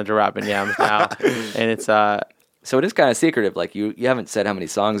 I'm going into Robin Yams now, and it's. So it is kind of secretive. Like you haven't said how many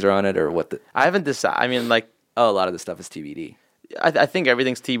songs are on it or what the... I haven't decided. I mean, like, Oh, a lot of the stuff is TBD. I think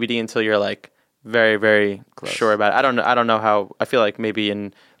everything's TBD until you're like very, very sure about it. I don't know how. I feel like maybe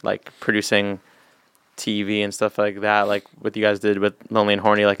in like producing TV and stuff like that, like what you guys did with Lonely and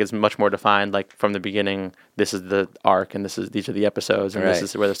Horny, like it's much more defined. Like from the beginning, this is the arc, and these are the episodes, and this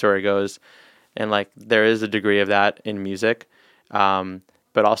is where the story goes. And like there is a degree of that in music,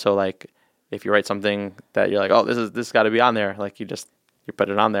 but also like if you write something that you're like, oh, this got to be on there, like you put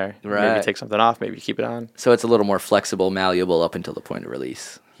it on there. Right. Maybe take something off, maybe you keep it on. So it's a little more flexible, malleable up until the point of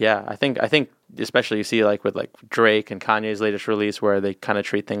release. Yeah, I think especially you see like with like Drake and Kanye's latest release where they kind of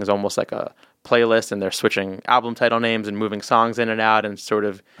treat things almost like a playlist and they're switching album title names and moving songs in and out and sort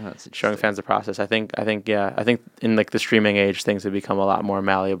of showing fans the process. I think in like the streaming age things have become a lot more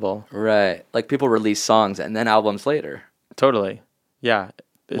malleable. Right. Like people release songs and then albums later. Totally. Yeah.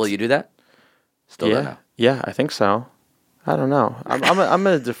 Will you do that? Still don't know. Yeah, I think so. I don't know. I'm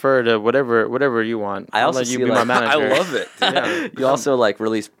gonna defer to whatever you want. I also let you see, be like- my manager. I love it. Dude. Yeah. You also like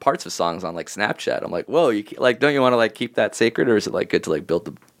release parts of songs on like Snapchat. I'm like, whoa, like don't you want to like keep that sacred, or is it like good to like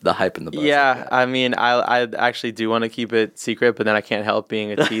build the hype and the buzz? Yeah, like that? I mean, I actually do want to keep it secret, but then I can't help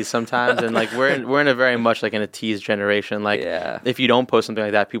being a tease sometimes. And like we're in a very much like in a tease generation. Like if you don't post something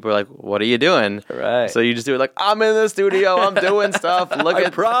like that, people are like, "What are you doing?" Right. So you just do it like, "I'm in the studio, I'm doing stuff. Look I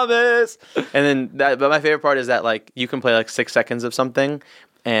at promise. And then but my favorite part is that like you can play like 6 seconds of something.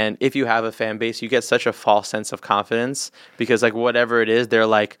 And if you have a fan base, you get such a false sense of confidence because like whatever it is, they're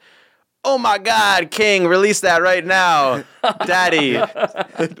like, oh my God, King, release that right now. Daddy,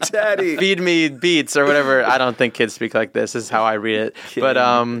 feed me beats or whatever. I don't think kids speak like this. This is how I read it.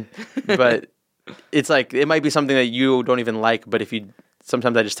 But it's like, it might be something that you don't even like, but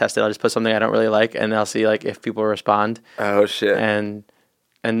sometimes I just test it. I'll just put something I don't really like and I'll see like if people respond. Oh shit. And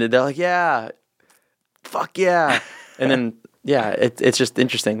they're like, yeah, fuck yeah. And then, yeah, it's just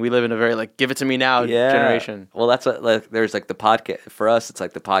interesting. We live in a very like give it to me now generation. Well, that's what like there's like the podcast for us. It's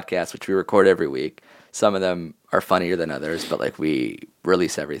like the podcast which we record every week. Some of them are funnier than others, but like we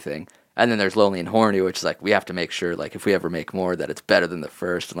release everything. And then there's Lonely and Horny, which is like we have to make sure like if we ever make more that it's better than the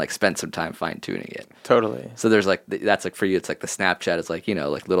first and like spend some time fine tuning it. Totally. So there's like that's like for you. It's like the Snapchat is like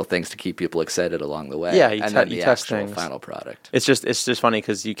like little things to keep people excited along the way. Yeah, and then the test actual things. final product. It's just funny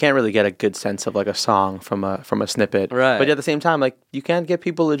because you can't really get a good sense of like a song from a snippet, Right? But at the same time, like you can get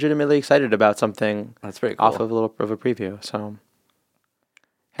people legitimately excited about something. That's very cool. Off of a little of a preview. So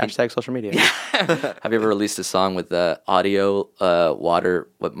hashtag social media. Have you ever released a song with the audio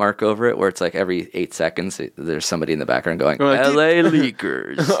watermark over it, where it's like every 8 seconds there's somebody in the background going, "LA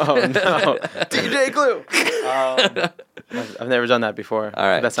Leakers." Oh no, DJ Glue. I've never done that before. All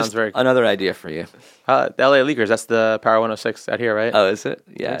right, that sounds just very. Another idea for you. The LA Leakers. That's the Power 106 out here, right? Oh, is it?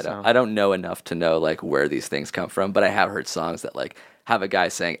 Yeah, think so. I don't know enough to know like where these things come from, but I have heard songs that like have a guy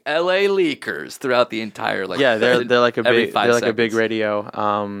saying "LA Leakers" throughout the entire like. Yeah, they're like a every big 5 seconds. a big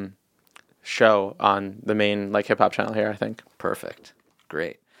radio show on the main like hip hop channel here. I think. Perfect.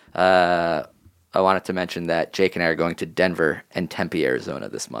 Great. I wanted to mention that Jake and I are going to Denver and Tempe, Arizona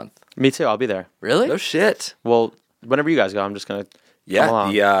this month. Me too. I'll be there. Really? No shit. Well, whenever you guys go, I'm just gonna come Yeah,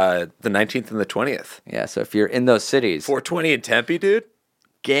 along. the 19th and the 20th. Yeah, so if you're in those cities, 420 in Tempe, dude.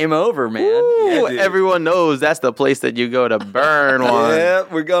 game over, man. Ooh, dude. everyone knows that's the place that you go to burn one. Yeah,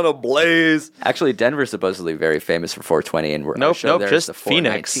 we're gonna blaze. Actually, Denver's supposedly very famous for 420, and our Nope, show there is just the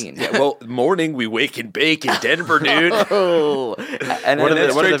Phoenix. 419. Yeah, well, morning we wake and bake in Denver, dude. Oh, and What are then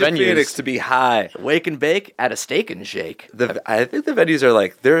the- Straight to venues? Phoenix to be high. wake and bake at a steak and shake. I think the venues are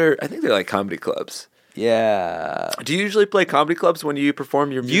like they're like comedy clubs. Yeah. Do you usually play comedy clubs when you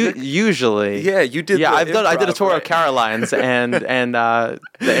perform your music? Usually, Yeah, you did. Yeah, the I did a improv, tour right? Oh, of Caroline's and the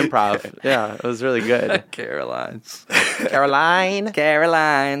improv. Yeah, it was really good. Caroline's.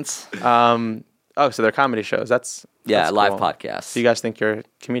 Carolines. Oh, so they're comedy shows. That's Live cool. podcasts. So you guys think you're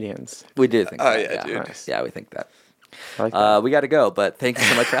comedians? We do think Oh, that. yeah, dude. Nice. Yeah, we think that. I like that. We got to go, but thank you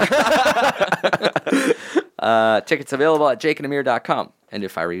so much for tickets available at jakeandamir.com and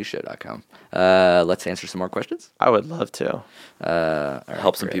ifireyouShow.com. Let's answer some more questions. I would love to. All right,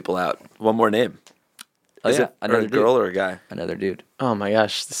 Help some great. people out. One more name. Oh, Is yeah, it another a girl dude. or a guy? Another dude. Oh my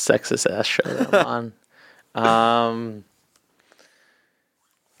gosh, the sexist ass show that I'm on.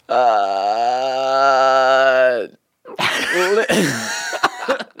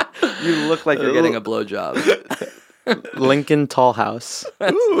 You look like you're getting a blowjob. Lincoln Tall House,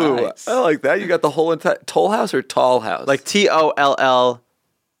 Ooh, nice. I like that. You got the whole entire Toll House or Tall House? like TOLLHAU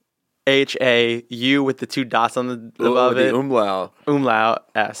with the two dots on the above the it. umlaut. Umlaut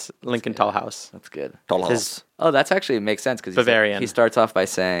S. Lincoln Tall House. That's good. Tall His- House. Oh, that's actually makes sense because Bavarian. he starts off by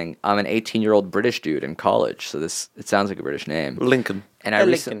saying, "I'm an 18-year-old British dude in college." So it sounds like a British name. Lincoln. And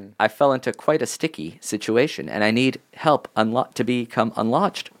Lincoln. I fell into quite a sticky situation, and I need help to become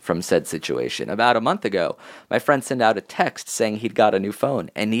unlodged from said situation. About a month ago, my friend sent out a text saying he'd got a new phone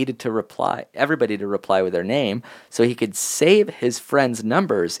and needed everybody to reply with their name so he could save his friend's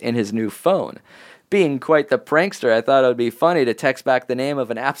numbers in his new phone. Being quite the prankster, I thought it would be funny to text back the name of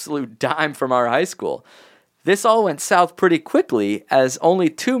an absolute dime from our high school. This all went south pretty quickly, as only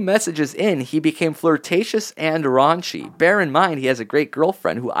 2 messages in, he became flirtatious and raunchy. Bear in mind, he has a great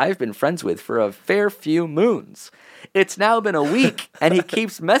girlfriend who I've been friends with for a fair few moons. It's now been a week, and he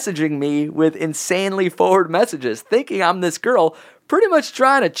keeps messaging me with insanely forward messages, thinking I'm this girl, pretty much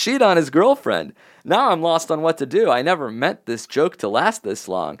trying to cheat on his girlfriend. Now I'm lost on what to do. I never meant this joke to last this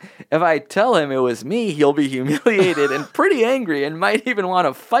long. If I tell him it was me, he'll be humiliated and pretty angry and might even want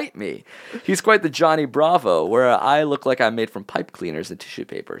to fight me. He's quite the Johnny Bravo, where I look like I'm made from pipe cleaners and tissue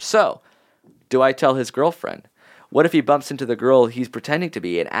paper. So, do I tell his girlfriend? What if he bumps into the girl he's pretending to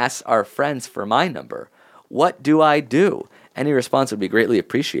be and asks our friends for my number? What do I do? Any response would be greatly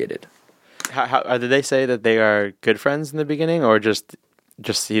appreciated. Did they say that they are good friends in the beginning, or just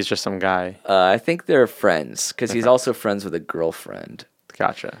he's just some guy? I think they're friends, because he's also friends with a girlfriend.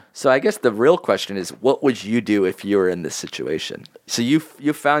 Gotcha. So I guess the real question is, what would you do if you were in this situation? So you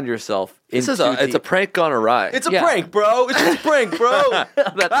found yourself in It's a prank gone awry. It's a Yeah. prank, bro. It's just a prank, bro.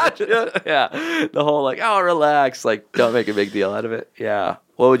 Gotcha. Yeah. The whole like, oh, relax, like don't make a big deal out of it. Yeah.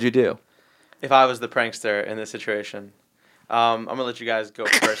 What would you do? If I was the prankster in this situation, I'm gonna let you guys go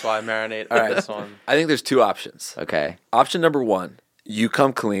first while I marinate on this one. I think there's 2 options. Okay. Option number 1, you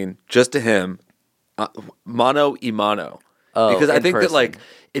come clean just to him, mano y mano. Oh, because I in think that person. like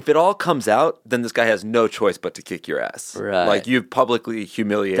if it all comes out, then this guy has no choice but to kick your ass. Right. Like you've publicly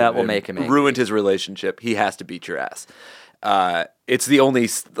humiliated That will him, make him angry. ruined his relationship. He has to beat your ass. It's the only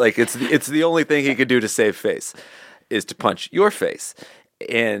it's the only thing he could do to save face is to punch your face.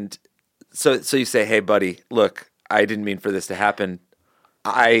 And so you say, "Hey buddy, look, I didn't mean for this to happen.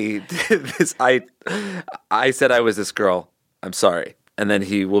 I did this. I said I was this girl. I'm sorry." And then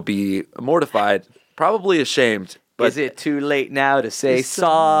he will be mortified, probably ashamed. But Is it too late now to say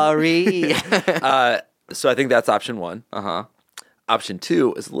sorry? so I think that's option 1. Uh-huh. Option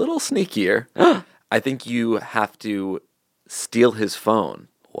 2 is a little sneakier. I think you have to steal his phone,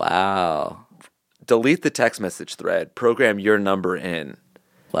 Wow. delete the text message thread, program your number in,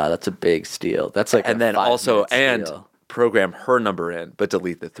 Wow, that's a big steal. That's like and a then 5 also minute steal. program her number in, but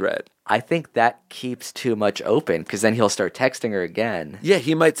delete the thread. I think that keeps too much open, because then he'll start texting her again. Yeah,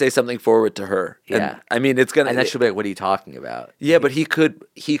 he might say something forward to her. Yeah. And, I mean, it's gonna. And then she'll be like, what are you talking about? Yeah, but he could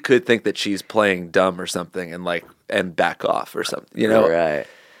think that she's playing dumb or something, and back off or something. You know, Right.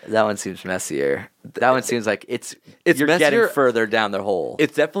 That one seems messier. That one seems like you're messier. getting further down the hole.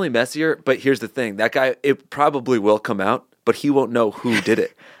 It's definitely messier. But here's the thing: that guy, it probably will come out, but he won't know who did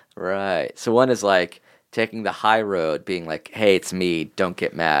it. Right. So one is like taking the high road, being like, hey, it's me, don't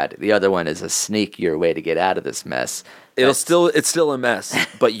get mad. The other one is a sneakier way to get out of this mess. It's still a mess,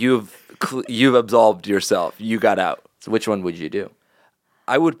 but you've absolved yourself. You got out. So which one would you do?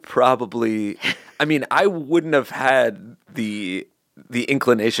 I would probably. I mean, I wouldn't have had the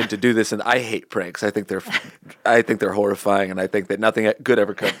inclination to do this, and I hate pranks. I think they're horrifying, and I think that nothing good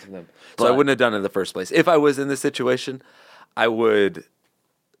ever comes from them. So I wouldn't have done it in the first place. If I was in this situation, I would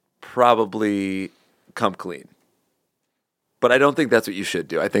probably come clean. But I don't think that's what you should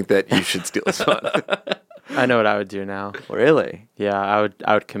do. I think that you should steal his phone. I know what I would do now. Really? Yeah, I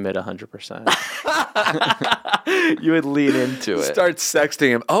would commit 100%. You would lean into it. Start sexting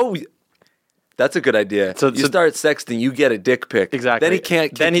him. Oh, that's a good idea. So you start sexting, you get a dick pic. Exactly. Then he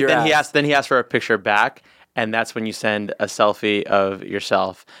can't. Then he asks for a picture back, and that's when you send a selfie of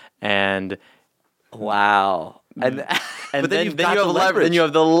yourself. And wow. And then you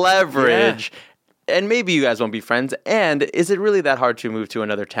have the leverage. Yeah. And maybe you guys won't be friends. And is it really that hard to move to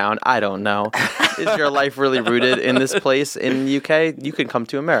another town? I don't know. Is your life really rooted in this place in the UK? You can come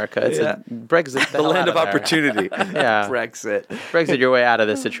to America. It's a Brexit. The land of opportunity. Yeah. Brexit your way out of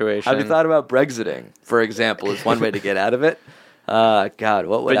this situation. Have you thought about Brexiting, for example, is one way to get out of it? God,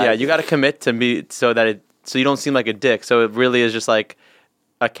 what would you got to commit to me so you don't seem like a dick. So it really is just like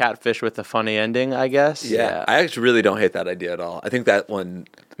a catfish with a funny ending, I guess. Yeah. I actually really don't hate that idea at all. I think that one...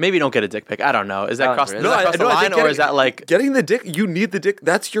 Maybe don't get a dick pic. I don't know. Is that cross the line, or is that like... Getting the dick, you need the dick.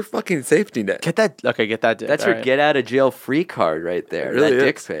 That's your fucking safety net. Get that dick. That's your get out of jail free card right there. It really that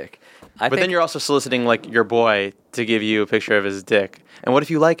is. Dick pic. But then you're also soliciting like your boy to give you a picture of his dick. And what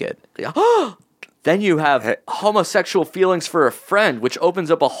if you like it? Then you have homosexual feelings for a friend, which opens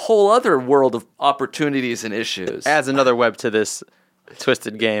up a whole other world of opportunities and issues. Adds another web to this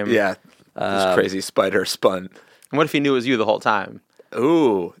twisted game. Yeah. This crazy spider spun. And what if he knew it was you the whole time?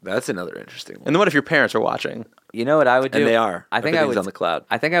 Ooh, that's another interesting one. And then what if your parents are watching? You know what I would do? And they are. I think I would on the cloud.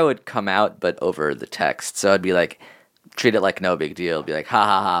 I think I would come out, but over the text. So I'd be like, treat it like no big deal. Be like, ha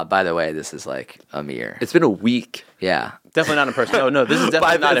ha ha. By the way, this is like Amir. It's been a week. Yeah. Definitely not in person. No, this is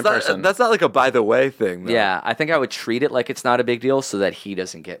definitely not in person. That's not like a by the way thing, though. Yeah, I think I would treat it like it's not a big deal so that he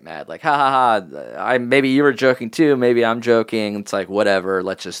doesn't get mad. Like, ha ha ha, maybe you were joking too, maybe I'm joking. It's like, whatever,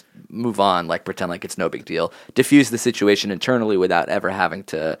 let's just move on, like pretend like it's no big deal. Diffuse the situation internally without ever having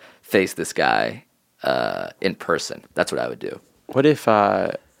to face this guy in person. That's what I would do. What if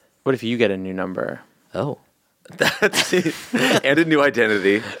you get a new number? Oh. That's it. And a new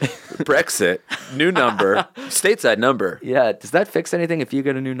identity. Brexit, new number, stateside number. Yeah, does that fix anything if you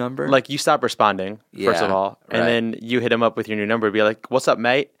get a new number? Like you stop responding, first of all, and then you hit him up with your new number, be like, "What's up,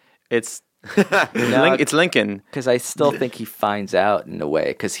 mate? It's it's Lincoln." Because I still think he finds out in a way,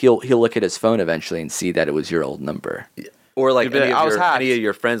 because he'll look at his phone eventually and see that it was your old number. Yeah. Or like any of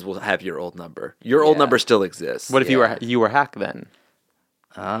your friends will have your old number. Your old number still exists. What if you were hacked then?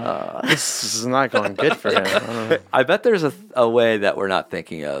 This is not going good for him. I bet there's a way that we're not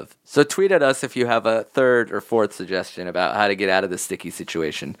thinking of. So tweet at us if you have a third or fourth suggestion about how to get out of this sticky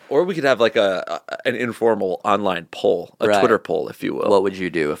situation. Or we could have like an informal online poll, a Twitter poll, if you will. What would you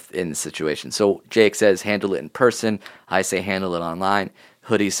do in the situation? So Jake says handle it in person. I say handle it online.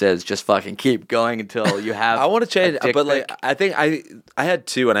 Hoodie says just fucking keep going until you have. I want to change, but like I think I had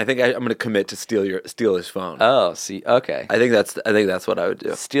two, and I think I'm going to commit to steal his phone. Oh, see, okay. I think that's what I would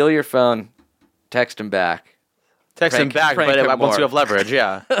do. Steal your phone, text him back. But once you have leverage,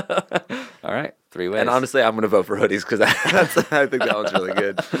 yeah. All right, 3 ways. And honestly, I'm going to vote for Hoodies because I think that one's really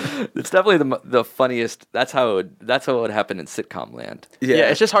good. It's definitely the funniest. That's how it would happen in sitcom land. Yeah,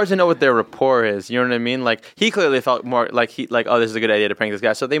 it's just hard to know what their rapport is. You know what I mean? Like he clearly felt more like oh, this is a good idea to prank this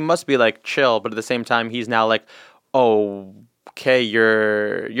guy. So they must be like chill, but at the same time, he's now like, oh, okay,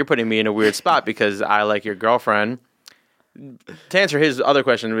 you're putting me in a weird spot because I like your girlfriend. To answer his other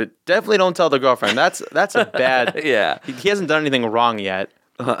question, definitely don't tell the girlfriend. That's a bad. Yeah, he hasn't done anything wrong yet,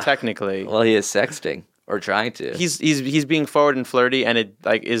 technically. Well, he is sexting or trying to. He's being forward and flirty, and it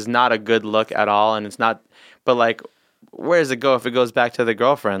like is not a good look at all. And it's not. But like, where does it go if it goes back to the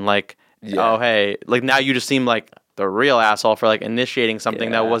girlfriend? Like, oh hey, like now you just seem like the real asshole for like initiating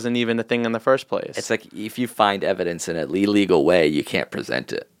something that wasn't even the thing in the first place. It's like if you find evidence in an illegal way, you can't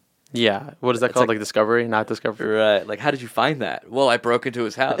present it. Yeah. What is that called? Like discovery, not discovery? Right. Like, how did you find that? Well, I broke into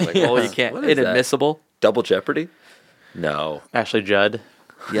his house. Like, well, you can't. Inadmissible. Double jeopardy? No. Ashley Judd.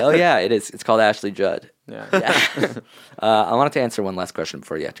 Yeah, oh, yeah, it is. It's called Ashley Judd. Yeah. I wanted to answer one last question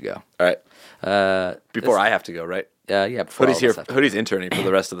before you have to go. All right. Before I have to go, right? Yeah. Before Hoodie's here. Hoodie's interning for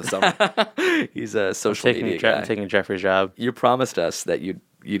the rest of the summer. He's a social media guy. Taking Jeffrey's job. You promised us that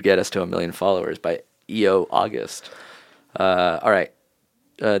you'd get us to 1 million followers by EO August. All right.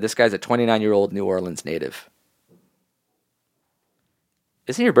 This guy's a 29-year-old New Orleans native.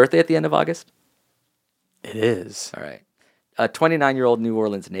 Isn't your birthday at the end of August? It is. All right. A 29-year-old New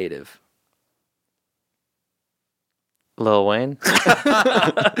Orleans native. Lil Wayne.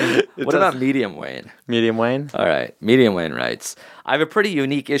 What about Medium Wayne? Medium Wayne. All right. Medium Wayne writes, I have a pretty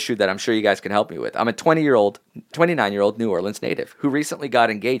unique issue that I'm sure you guys can help me with. I'm a 29-year-old New Orleans native who recently got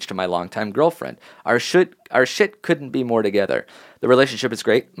engaged to my longtime girlfriend. Our shit couldn't be more together. The relationship is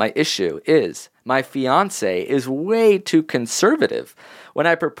great. My issue is my fiance is way too conservative. When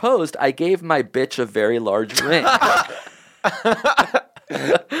I proposed, I gave my bitch a very large ring.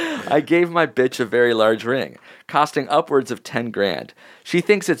 I gave my bitch a very large ring, costing upwards of 10 grand. She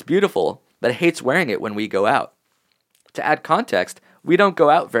thinks it's beautiful, but hates wearing it when we go out. To add context, we don't go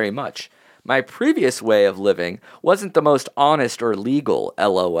out very much. My previous way of living wasn't the most honest or legal,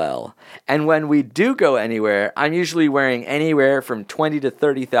 LOL. And when we do go anywhere, I'm usually wearing anywhere from $20,000 to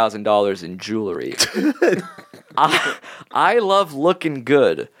 $30,000 in jewelry. I love looking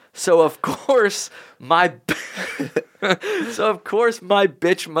good. So of course my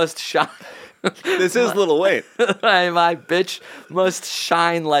bitch must shine. This is Lil Wayne. My bitch must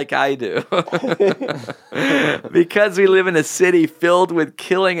shine like I do. Because we live in a city filled with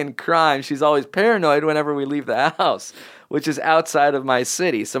killing and crime, she's always paranoid whenever we leave the house, which is outside of my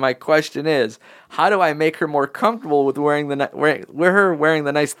city. So my question is, how do I make her more comfortable with wearing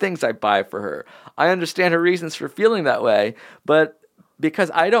the nice things I buy for her? I understand her reasons for feeling that way, but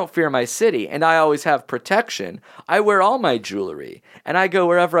because I don't fear my city and I always have protection, I wear all my jewelry and I go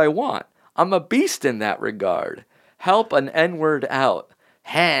wherever I want. I'm a beast in that regard. Help an N-word out.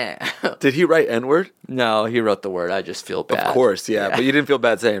 Did he write N-word? No, he wrote the word. I just feel bad. Of course, yeah. But you didn't feel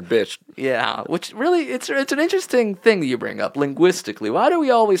bad saying bitch. Yeah, which really, it's an interesting thing that you bring up linguistically. Why do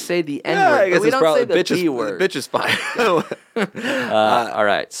we always say the N-word? I guess but we it's don't say the bitch B word. Bitch is fine. All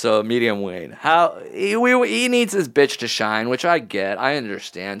right, so Medium Wayne. How he needs his bitch to shine, which I get, I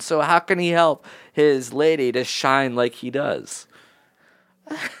understand. So how can he help his lady to shine like he does?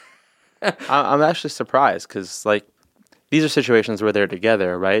 I'm actually surprised because, like, these are situations where they're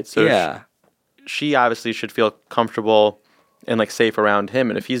together, right? So yeah. She obviously should feel comfortable and, like, safe around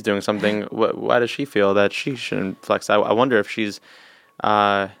him. And if he's doing something, why does she feel that she shouldn't flex? I wonder if she's.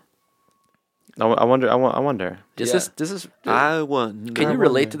 I wonder. This is. I wonder. Can you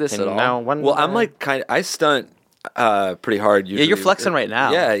relate to this at all? Well, I'm like I stunt pretty hard usually. Yeah, you're flexing right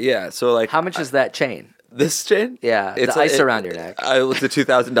now. Yeah. So like, how much is that chain? This chain? Yeah, it's the ice around your neck. It's a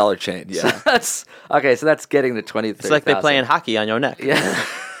 $2,000 chain. Yeah. So that's okay. So that's getting the 20. It's like they playing hockey on your neck. Yeah.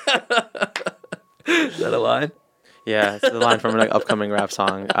 Is that a line? Yeah, it's the line from an upcoming rap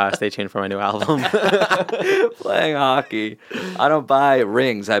song. Stay tuned for my new album. Playing hockey. I don't buy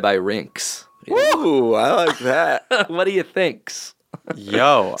rings. I buy rinks. Ooh, I like that. What do you think?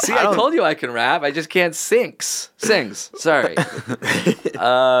 Yo, See, I told you I can rap. I just can't sings. Sorry.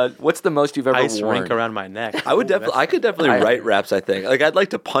 What's the most you've ever ice worn? rink around my neck. I could definitely write raps. I think. Like, I'd like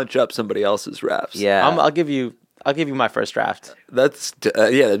to punch up somebody else's raps. Yeah. I'll give you my first draft. That's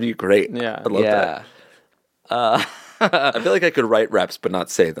that'd be great. Yeah. I'd love that. I feel like I could write raps but not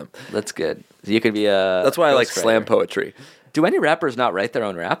say them. That's good. You could be a. That's why I like ghostwriter. slam poetry. Do any rappers not write their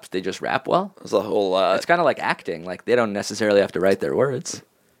own raps? They just rap well? There's a whole It's kind of like acting. Like, they don't necessarily have to write their words.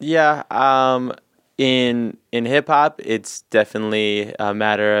 Yeah. In hip hop, it's definitely a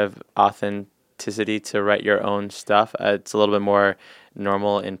matter of authenticity to write your own stuff. It's a little bit more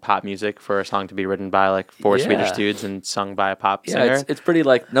normal in pop music for a song to be written by like four Swedish dudes and sung by a pop singer. It's pretty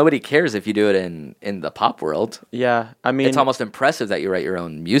like nobody cares if you do it in the pop world. Yeah, I mean, it's almost impressive that you write your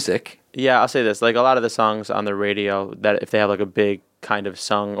own music. Yeah, I'll say this: like a lot of the songs on the radio, that if they have like a big kind of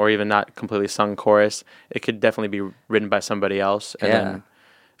sung or even not completely sung chorus, it could definitely be written by somebody else. And then,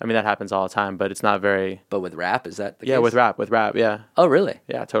 I mean, that happens all the time, but it's not very. But with rap, is that the case? With rap, yeah. Oh, really?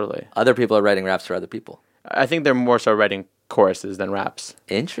 Yeah, totally. Other people are writing raps for other people. I think they're more so writing choruses than raps.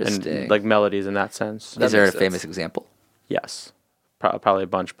 Interesting. And, like melodies in that sense. Is there a famous example? Yes, probably a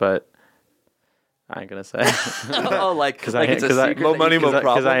bunch, but I ain't gonna say. Oh, like because it's a secret. More money, more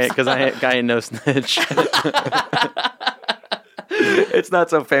problems. Because I ain't no snitch. It's not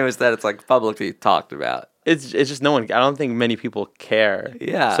so famous that it's like publicly talked about. It's just no one. I don't think many people care.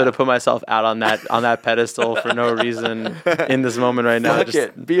 Yeah. So to put myself out on that pedestal for no reason in this moment right now,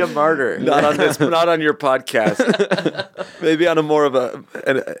 just be a martyr. Not on this. Not on your podcast. Maybe on a more of an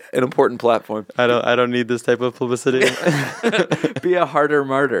important platform. I don't need this type of publicity. Be a harder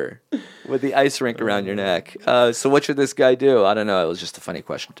martyr with the ice rink around your neck. So what should this guy do? I don't know. It was just a funny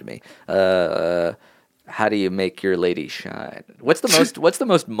question to me. How do you make your lady shine? What's the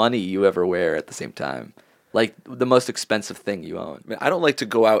most money you ever wear at the same time? Like the most expensive thing you own. I don't like to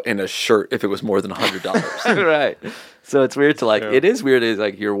go out in a shirt if it was more than $100. Right. So it's weird to like. It is weird. It's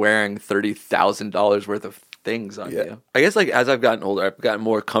like you're wearing $30,000 worth of things on Yeah. you. I guess like as I've gotten older, I've gotten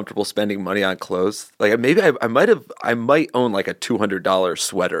more comfortable spending money on clothes. Like maybe I might own like a $200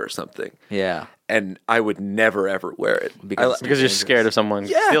 sweater or something. Yeah. And I would never ever wear it Because Because you're scared of someone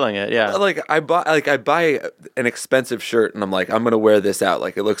stealing it. Yeah. Like I buy an expensive shirt and I'm like, I'm gonna wear this out.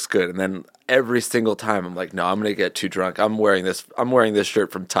 Like it looks good. And then every single time I'm like, no, I'm gonna get too drunk. I'm wearing this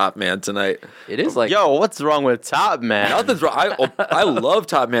shirt from Top Man tonight. It is like Yo, what's wrong with Top Man? Nothing's wrong. I love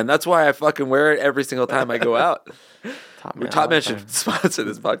Top Man. That's why I fucking wear it every single time I go out. Top Man should sponsor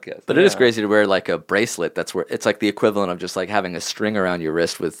this podcast. But it is crazy to wear like a bracelet. That's where it's like the equivalent of just like having a string around your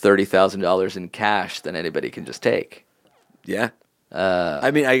wrist with $30,000 in cash that anybody can just take. Yeah.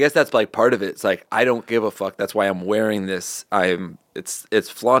 I mean, I guess that's like part of it. It's like I don't give a fuck. That's why I'm wearing this. It's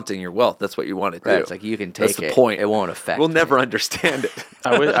flaunting your wealth. That's what you want to do. Right, it's like you can take That's the it. point. It won't affect. We'll me. never understand it.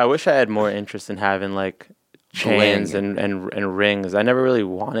 I wish I had more interest in having like chains and rings. I never really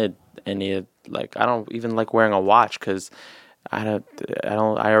wanted any. Like I don't even like wearing a watch because I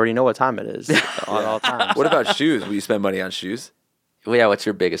already know what time it is at all times. What about shoes? Will you spend money on shoes? Well, yeah. What's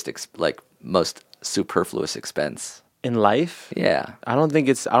your biggest most superfluous expense In life? Yeah, I don't think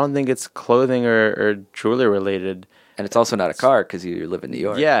it's clothing or jewelry related. and it's also not a car because you live in New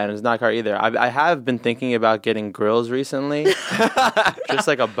York. Yeah, and it's not a car either. I have been thinking about getting grills recently, just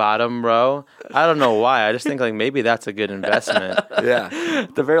like a bottom row. I don't know why. I just think like maybe that's a good investment. Yeah.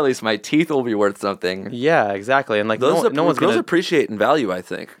 At the very least, my teeth will be worth something. Yeah, exactly. And like Those no one's girls gonna appreciate in value, I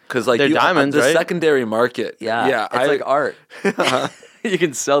think, because like They're diamonds, the right? secondary market. Yeah, it's like art. You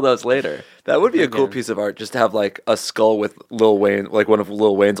can sell those later. That would be a cool piece of art, just to have like a skull with Lil Wayne, like one of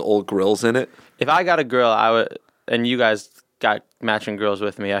Lil Wayne's old grills in it. If I got a girl, I would, and you guys got matching girls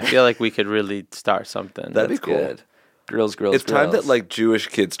with me. I feel like we could really start something. That'd be cool. Good. Grills. It's time that like Jewish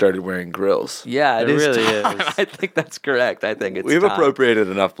kids started wearing grills. Yeah, It is really time. is. I think that's correct. I think it's We've time. appropriated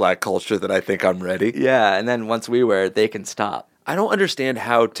enough black culture that I think I'm ready. Yeah, and then once we wear it, they can stop. I don't understand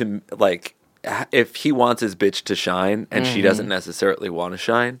how to like if he wants his bitch to shine and she doesn't necessarily want to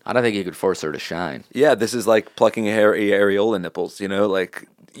shine. I don't think you could force her to shine. Yeah, this is like plucking areola nipples, you know, like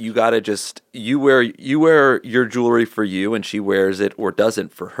you gotta just you wear your jewelry for you and she wears it or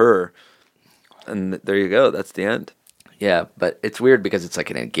doesn't for her. And there you go, that's the end. Yeah, but it's weird because it's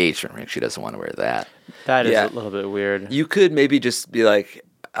like an engagement ring. She doesn't want to wear that. That is Yeah. a little bit weird. You could maybe just be like,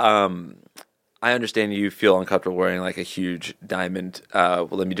 I understand you feel uncomfortable wearing like a huge diamond. Well,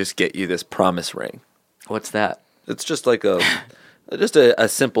 let me just get you this promise ring. What's that? It's just like a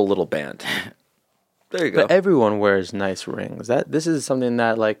simple little band. There you go. But everyone wears nice rings. This is something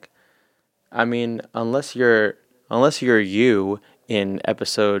that like, I mean, unless you're you in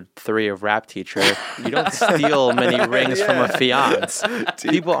episode 3 of Rap Teacher, you don't steal many rings from a fiance.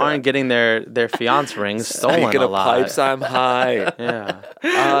 People aren't getting their fiance rings stolen Speaking a of lot. pipes, I'm high.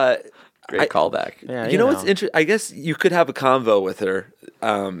 Yeah. Great callback. Yeah, You know what's interesting? I guess you could have a convo with her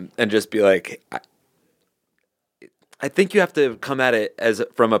and just be like, I think you have to come at it as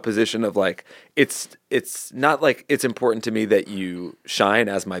from a position of like, it's not like it's important to me that you shine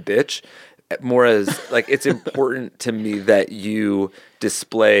as my bitch, more as like it's important to me that you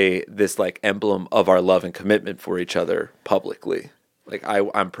display this like emblem of our love and commitment for each other publicly. Like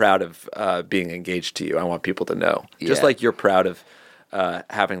I'm proud of being engaged to you. I want people to know, just Yeah. like you're proud of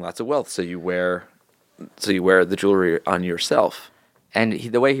having lots of wealth, so you wear the jewelry on yourself. And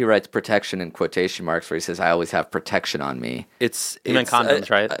the way he writes protection in quotation marks, where he says, "I always have protection on me." It's meant condoms,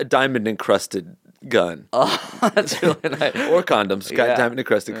 right? A diamond encrusted gun, Oh, that's really nice. or condoms. Got Yeah. diamond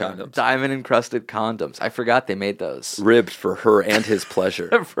encrusted condoms, Diamond encrusted condoms. I forgot they made those ribbed for her and his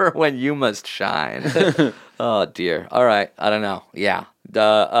pleasure. for when you must shine. Oh dear. All right. I don't know. Yeah.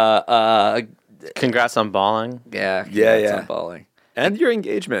 Congrats on balling. Yeah. Yeah, that's yeah. on balling. And your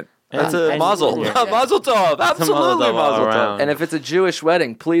engagement. That's a And- mazel. yeah. Mazel tov. Absolutely tov all mazel tov. around. And if it's a Jewish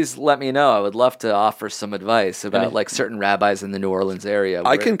wedding, please let me know. I would love to offer some advice about like certain rabbis in the New Orleans area.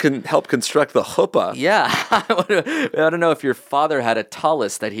 I where- can help construct the chuppah. Yeah, I don't know if your father had a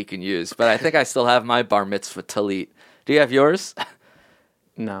tallis that he can use, but I think I still have my bar mitzvah talit. Do you have yours?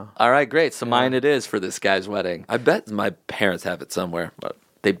 No. All right, great. So mine it is for this guy's wedding. I bet my parents have it somewhere. But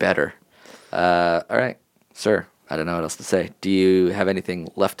They better. All right, sir. I don't know what else to say. Do you have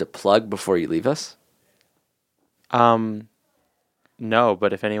anything left to plug before you leave us? No,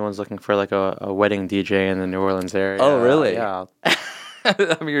 but if anyone's looking for like a wedding DJ in the New Orleans area. Oh, really? Yeah.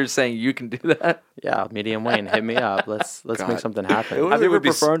 I mean, you're saying you can do that? Yeah, Medium Wayne, hit me up. Let's make God. something happen. It would- Have you ever would be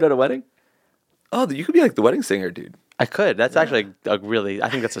performed at a wedding? oh, you could be like the wedding singer, dude. I could. That's actually a really. I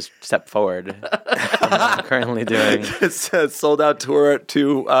think that's a step forward. From what I'm currently doing. It's a sold out tour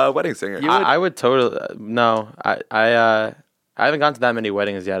to wedding singer. I would totally no. I I haven't gone to that many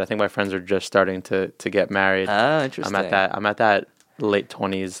weddings yet. I think my friends are just starting to get married. Ah, interesting. I'm at that late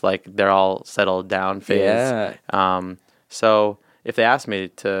 20s, like they're all settled down phase. Yeah. So if they ask me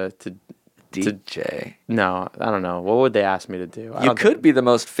to DJ. no, I don't know. What would they ask me to do? You could be the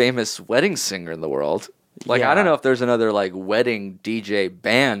most famous wedding singer in the world. Like, I don't know if there's another like wedding DJ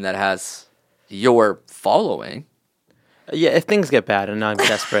band that has your following. Yeah, if things get bad and I'm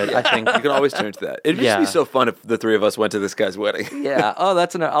desperate, I think You can always turn to that. It'd just be so fun if the three of us went to this guy's wedding. Yeah. Oh,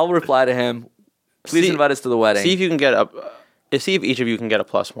 I'll reply to him. Please invite us to the wedding. see if you can get see if each of you can get a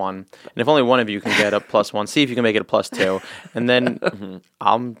 +1, and if only one of you can get a +1, see if you can make it a +2, and then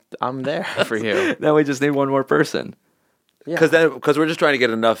I'm there for you. Then we just need one more person. Because we're just trying to get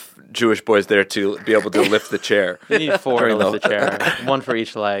enough Jewish boys there to be able to lift the chair. You need 4 to lift the chair, one for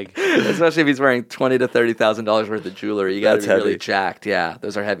each leg. Especially if he's wearing $20,000 to $30,000 worth of jewelry. You got to That's be really heavy. jacked. Yeah,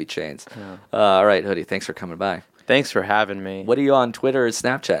 those are heavy chains. All right, Hoodie, thanks for coming by. Thanks for having me. What are you on Twitter,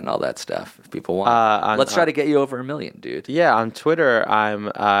 Snapchat, and all that stuff? If people want, let's try to get you over 1 million, dude. Yeah, on Twitter, I'm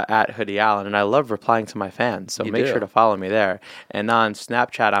at Hoodie Allen, and I love replying to my fans, so make sure to follow me there. And on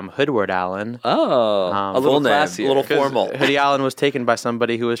Snapchat, I'm Hoodward Allen. Oh, a little full name, classier. a little formal. Hoodie Allen was taken by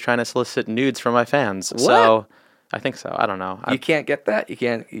somebody who was trying to solicit nudes from my fans. So I think so. I don't know. You can't get that. You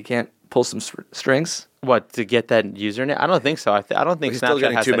can't pull some strings. What, to get that username? I don't think so. I don't think He's still Snapchat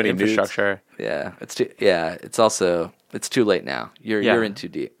getting has too that many nudes. infrastructure. Yeah, it's too. Yeah, it's also too late now. You're in too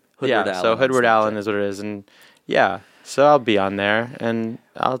deep. So Hoodward Allen is what it is, and so I'll be on there, and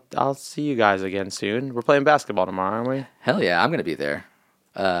I'll see you guys again soon. We're playing basketball tomorrow, aren't we? Hell yeah, I'm gonna be there.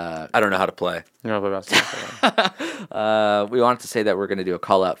 I don't know how to play. You know, play basketball. We wanted to say that we're gonna do a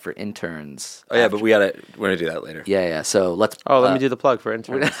call out for interns. Oh yeah, but we're gonna do that later. Yeah. So let's. Let me do the plug for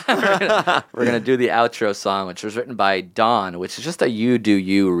interns. We're gonna do the outro song, which was written by Don, which is just a "You Do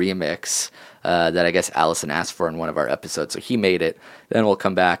You" remix that I guess Allison asked for in one of our episodes. So he made it. Then we'll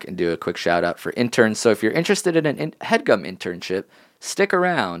come back and do a quick shout out for interns. So if you're interested in an HeadGum internship, stick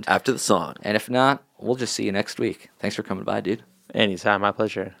around After the song. And if not, we'll just see you next week. Thanks for coming by, dude. Anytime, my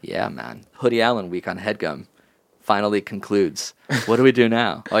pleasure. Yeah, man. Hoodie Allen week on HeadGum finally concludes. What do we do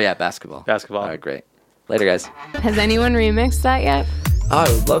now? Oh yeah, basketball. Basketball. All right, great. Later, guys. Has anyone remixed that yet?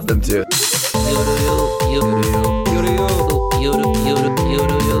 I would love them to.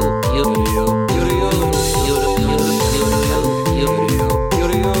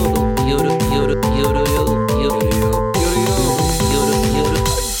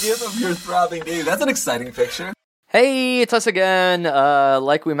 You're throbbing, dude. That's an exciting picture. Hey, it's us again.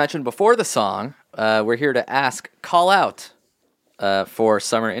 Like we mentioned before the song, we're here to call out for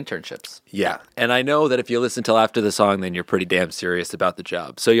summer internships. Yeah, and I know that if you listen till after the song, then you're pretty damn serious about the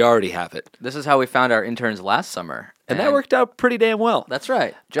job. So you already have it. This is how we found our interns last summer. And that worked out pretty damn well. That's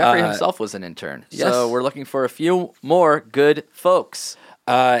right. Jeffrey himself was an intern. Yes. So we're looking for a few more good folks.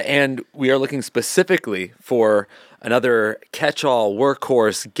 And we are looking specifically for another catch-all,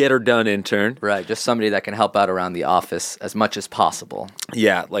 workhorse, get-her-done intern. Right, just somebody that can help out around the office as much as possible.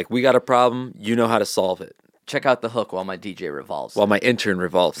 Yeah, like we got a problem, you know how to solve it. Check out the hook while my DJ revolves. While my intern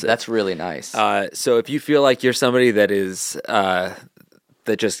revolves it. That's really nice. So if you feel like you're somebody that is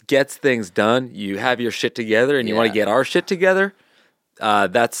that just gets things done, you have your shit together, and you want to get our shit together,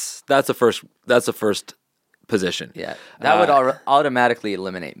 that's a first position. Yeah, that would automatically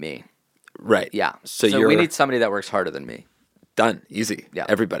eliminate me. Right. Yeah. So we need somebody that works harder than me. Done. Easy. Yeah.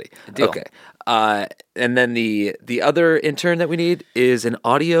 Everybody. Deal. Okay. And then the other intern that we need is an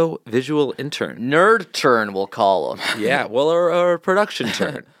audio visual intern. Nerd turn, we'll call them. Yeah. Well, or a production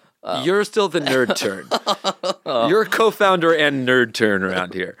turn. You're still the nerd turn. You're co-founder and nerd turn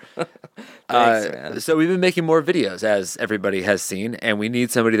around here. Thanks, man. So we've been making more videos, as everybody has seen, and we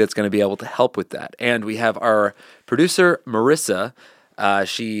need somebody that's going to be able to help with that. And we have our producer, Marissa.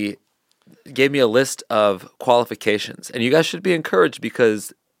 She gave me a list of qualifications, and you guys should be encouraged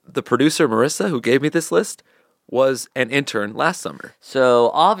because the producer, Marissa, who gave me this list, was an intern last summer. So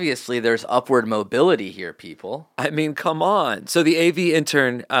obviously there's upward mobility here, people. I mean, come on. So the AV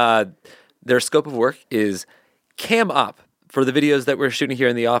intern, their scope of work is cam op for the videos that we're shooting here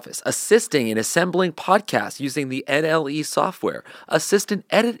in the office, assisting in assembling podcasts using the NLE software, assistant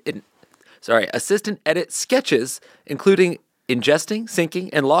edit sketches, including ingesting, syncing,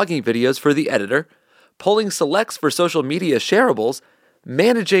 and logging videos for the editor, pulling selects for social media shareables,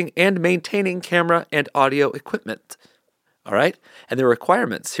 managing and maintaining camera and audio equipment. All right? And the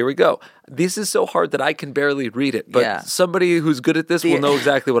requirements, here we go. This is so hard that I can barely read it, but somebody who's good at this will know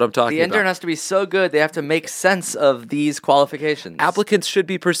exactly what I'm talking about. The intern has to be so good, they have to make sense of these qualifications. Applicants should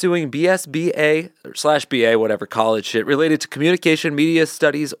be pursuing BS/BA, whatever college shit, related to communication, media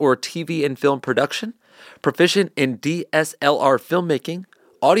studies, or TV and film production. proficient in DSLR filmmaking,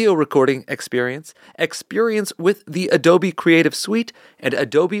 audio recording experience with the Adobe Creative Suite, and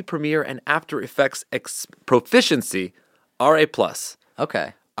Adobe Premiere and After Effects proficiency, RA+.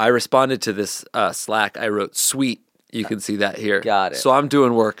 Okay. I responded to this Slack. I wrote sweet. You can see that here. Got it. So I'm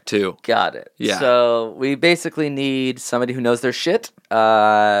doing work too. Got it. Yeah. So we basically need somebody who knows their shit.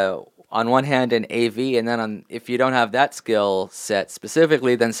 On one hand, in AV, and then if you don't have that skill set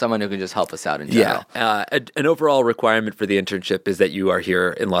specifically, then someone who can just help us out in general. Yeah. An overall requirement for the internship is that you are here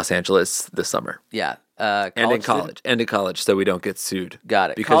in Los Angeles this summer. Yeah. And in college, so we don't get sued.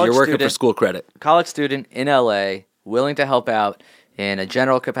 Got it. Because College you're working for student- school credit. College student in LA, willing to help out in a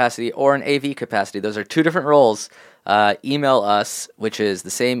general capacity or an AV capacity. Those are two different roles. Email us, which is the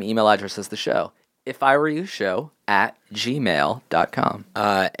same email address as the show. If I Were You Show at gmail.com.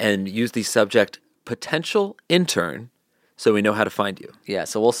 And use the subject potential intern so we know how to find you. Yeah,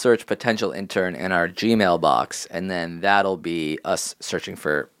 so we'll search potential intern in our Gmail box, and then that'll be us searching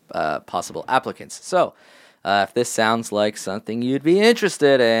for possible applicants. So if this sounds like something you'd be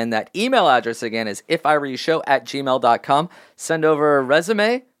interested in, that email address again is ifiwereyoushow at gmail.com. Send over a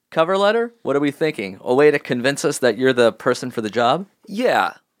resume, cover letter. What are we thinking? A way to convince us that you're the person for the job?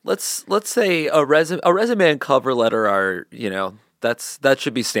 Yeah. Let's say a resume and cover letter are, that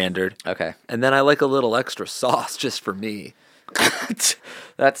should be standard. Okay. And then I like a little extra sauce just for me.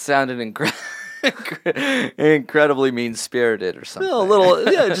 That sounded incredibly mean-spirited or something.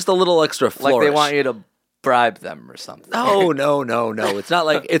 Just a little extra flourish. Like they want you to bribe them or something. No. It's not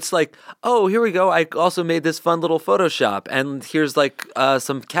like, it's like, oh, here we go. I also made this fun little Photoshop, and here's like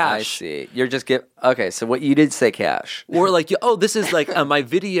some cash. I see. You're just okay, so what you did say cash. Or like, this is like my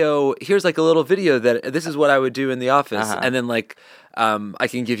video. Here's like a little video that this is what I would do in the office. And then like, I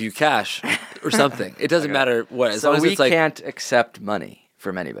can give you cash or something. It doesn't matter what. As long as we it's like, can't accept money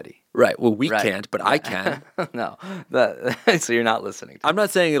from anybody. Right. Well, we can't, but I can. No. So you're not listening to I'm not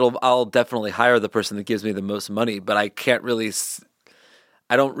saying I'll definitely hire the person that gives me the most money, but I don't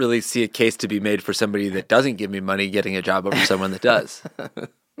really see a case to be made for somebody that doesn't give me money getting a job over someone that does.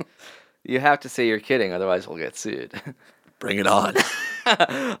 You have to say you're kidding, otherwise we'll get sued. Bring it on.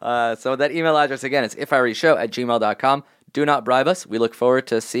 So that email address again is ifiwereyoushow at gmail.com. Do not bribe us. We look forward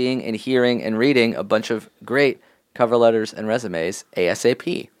to seeing and hearing and reading a bunch of great cover letters and resumes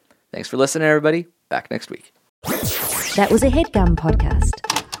ASAP. Thanks for listening, everybody. Back next week. That was a HeadGum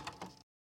podcast.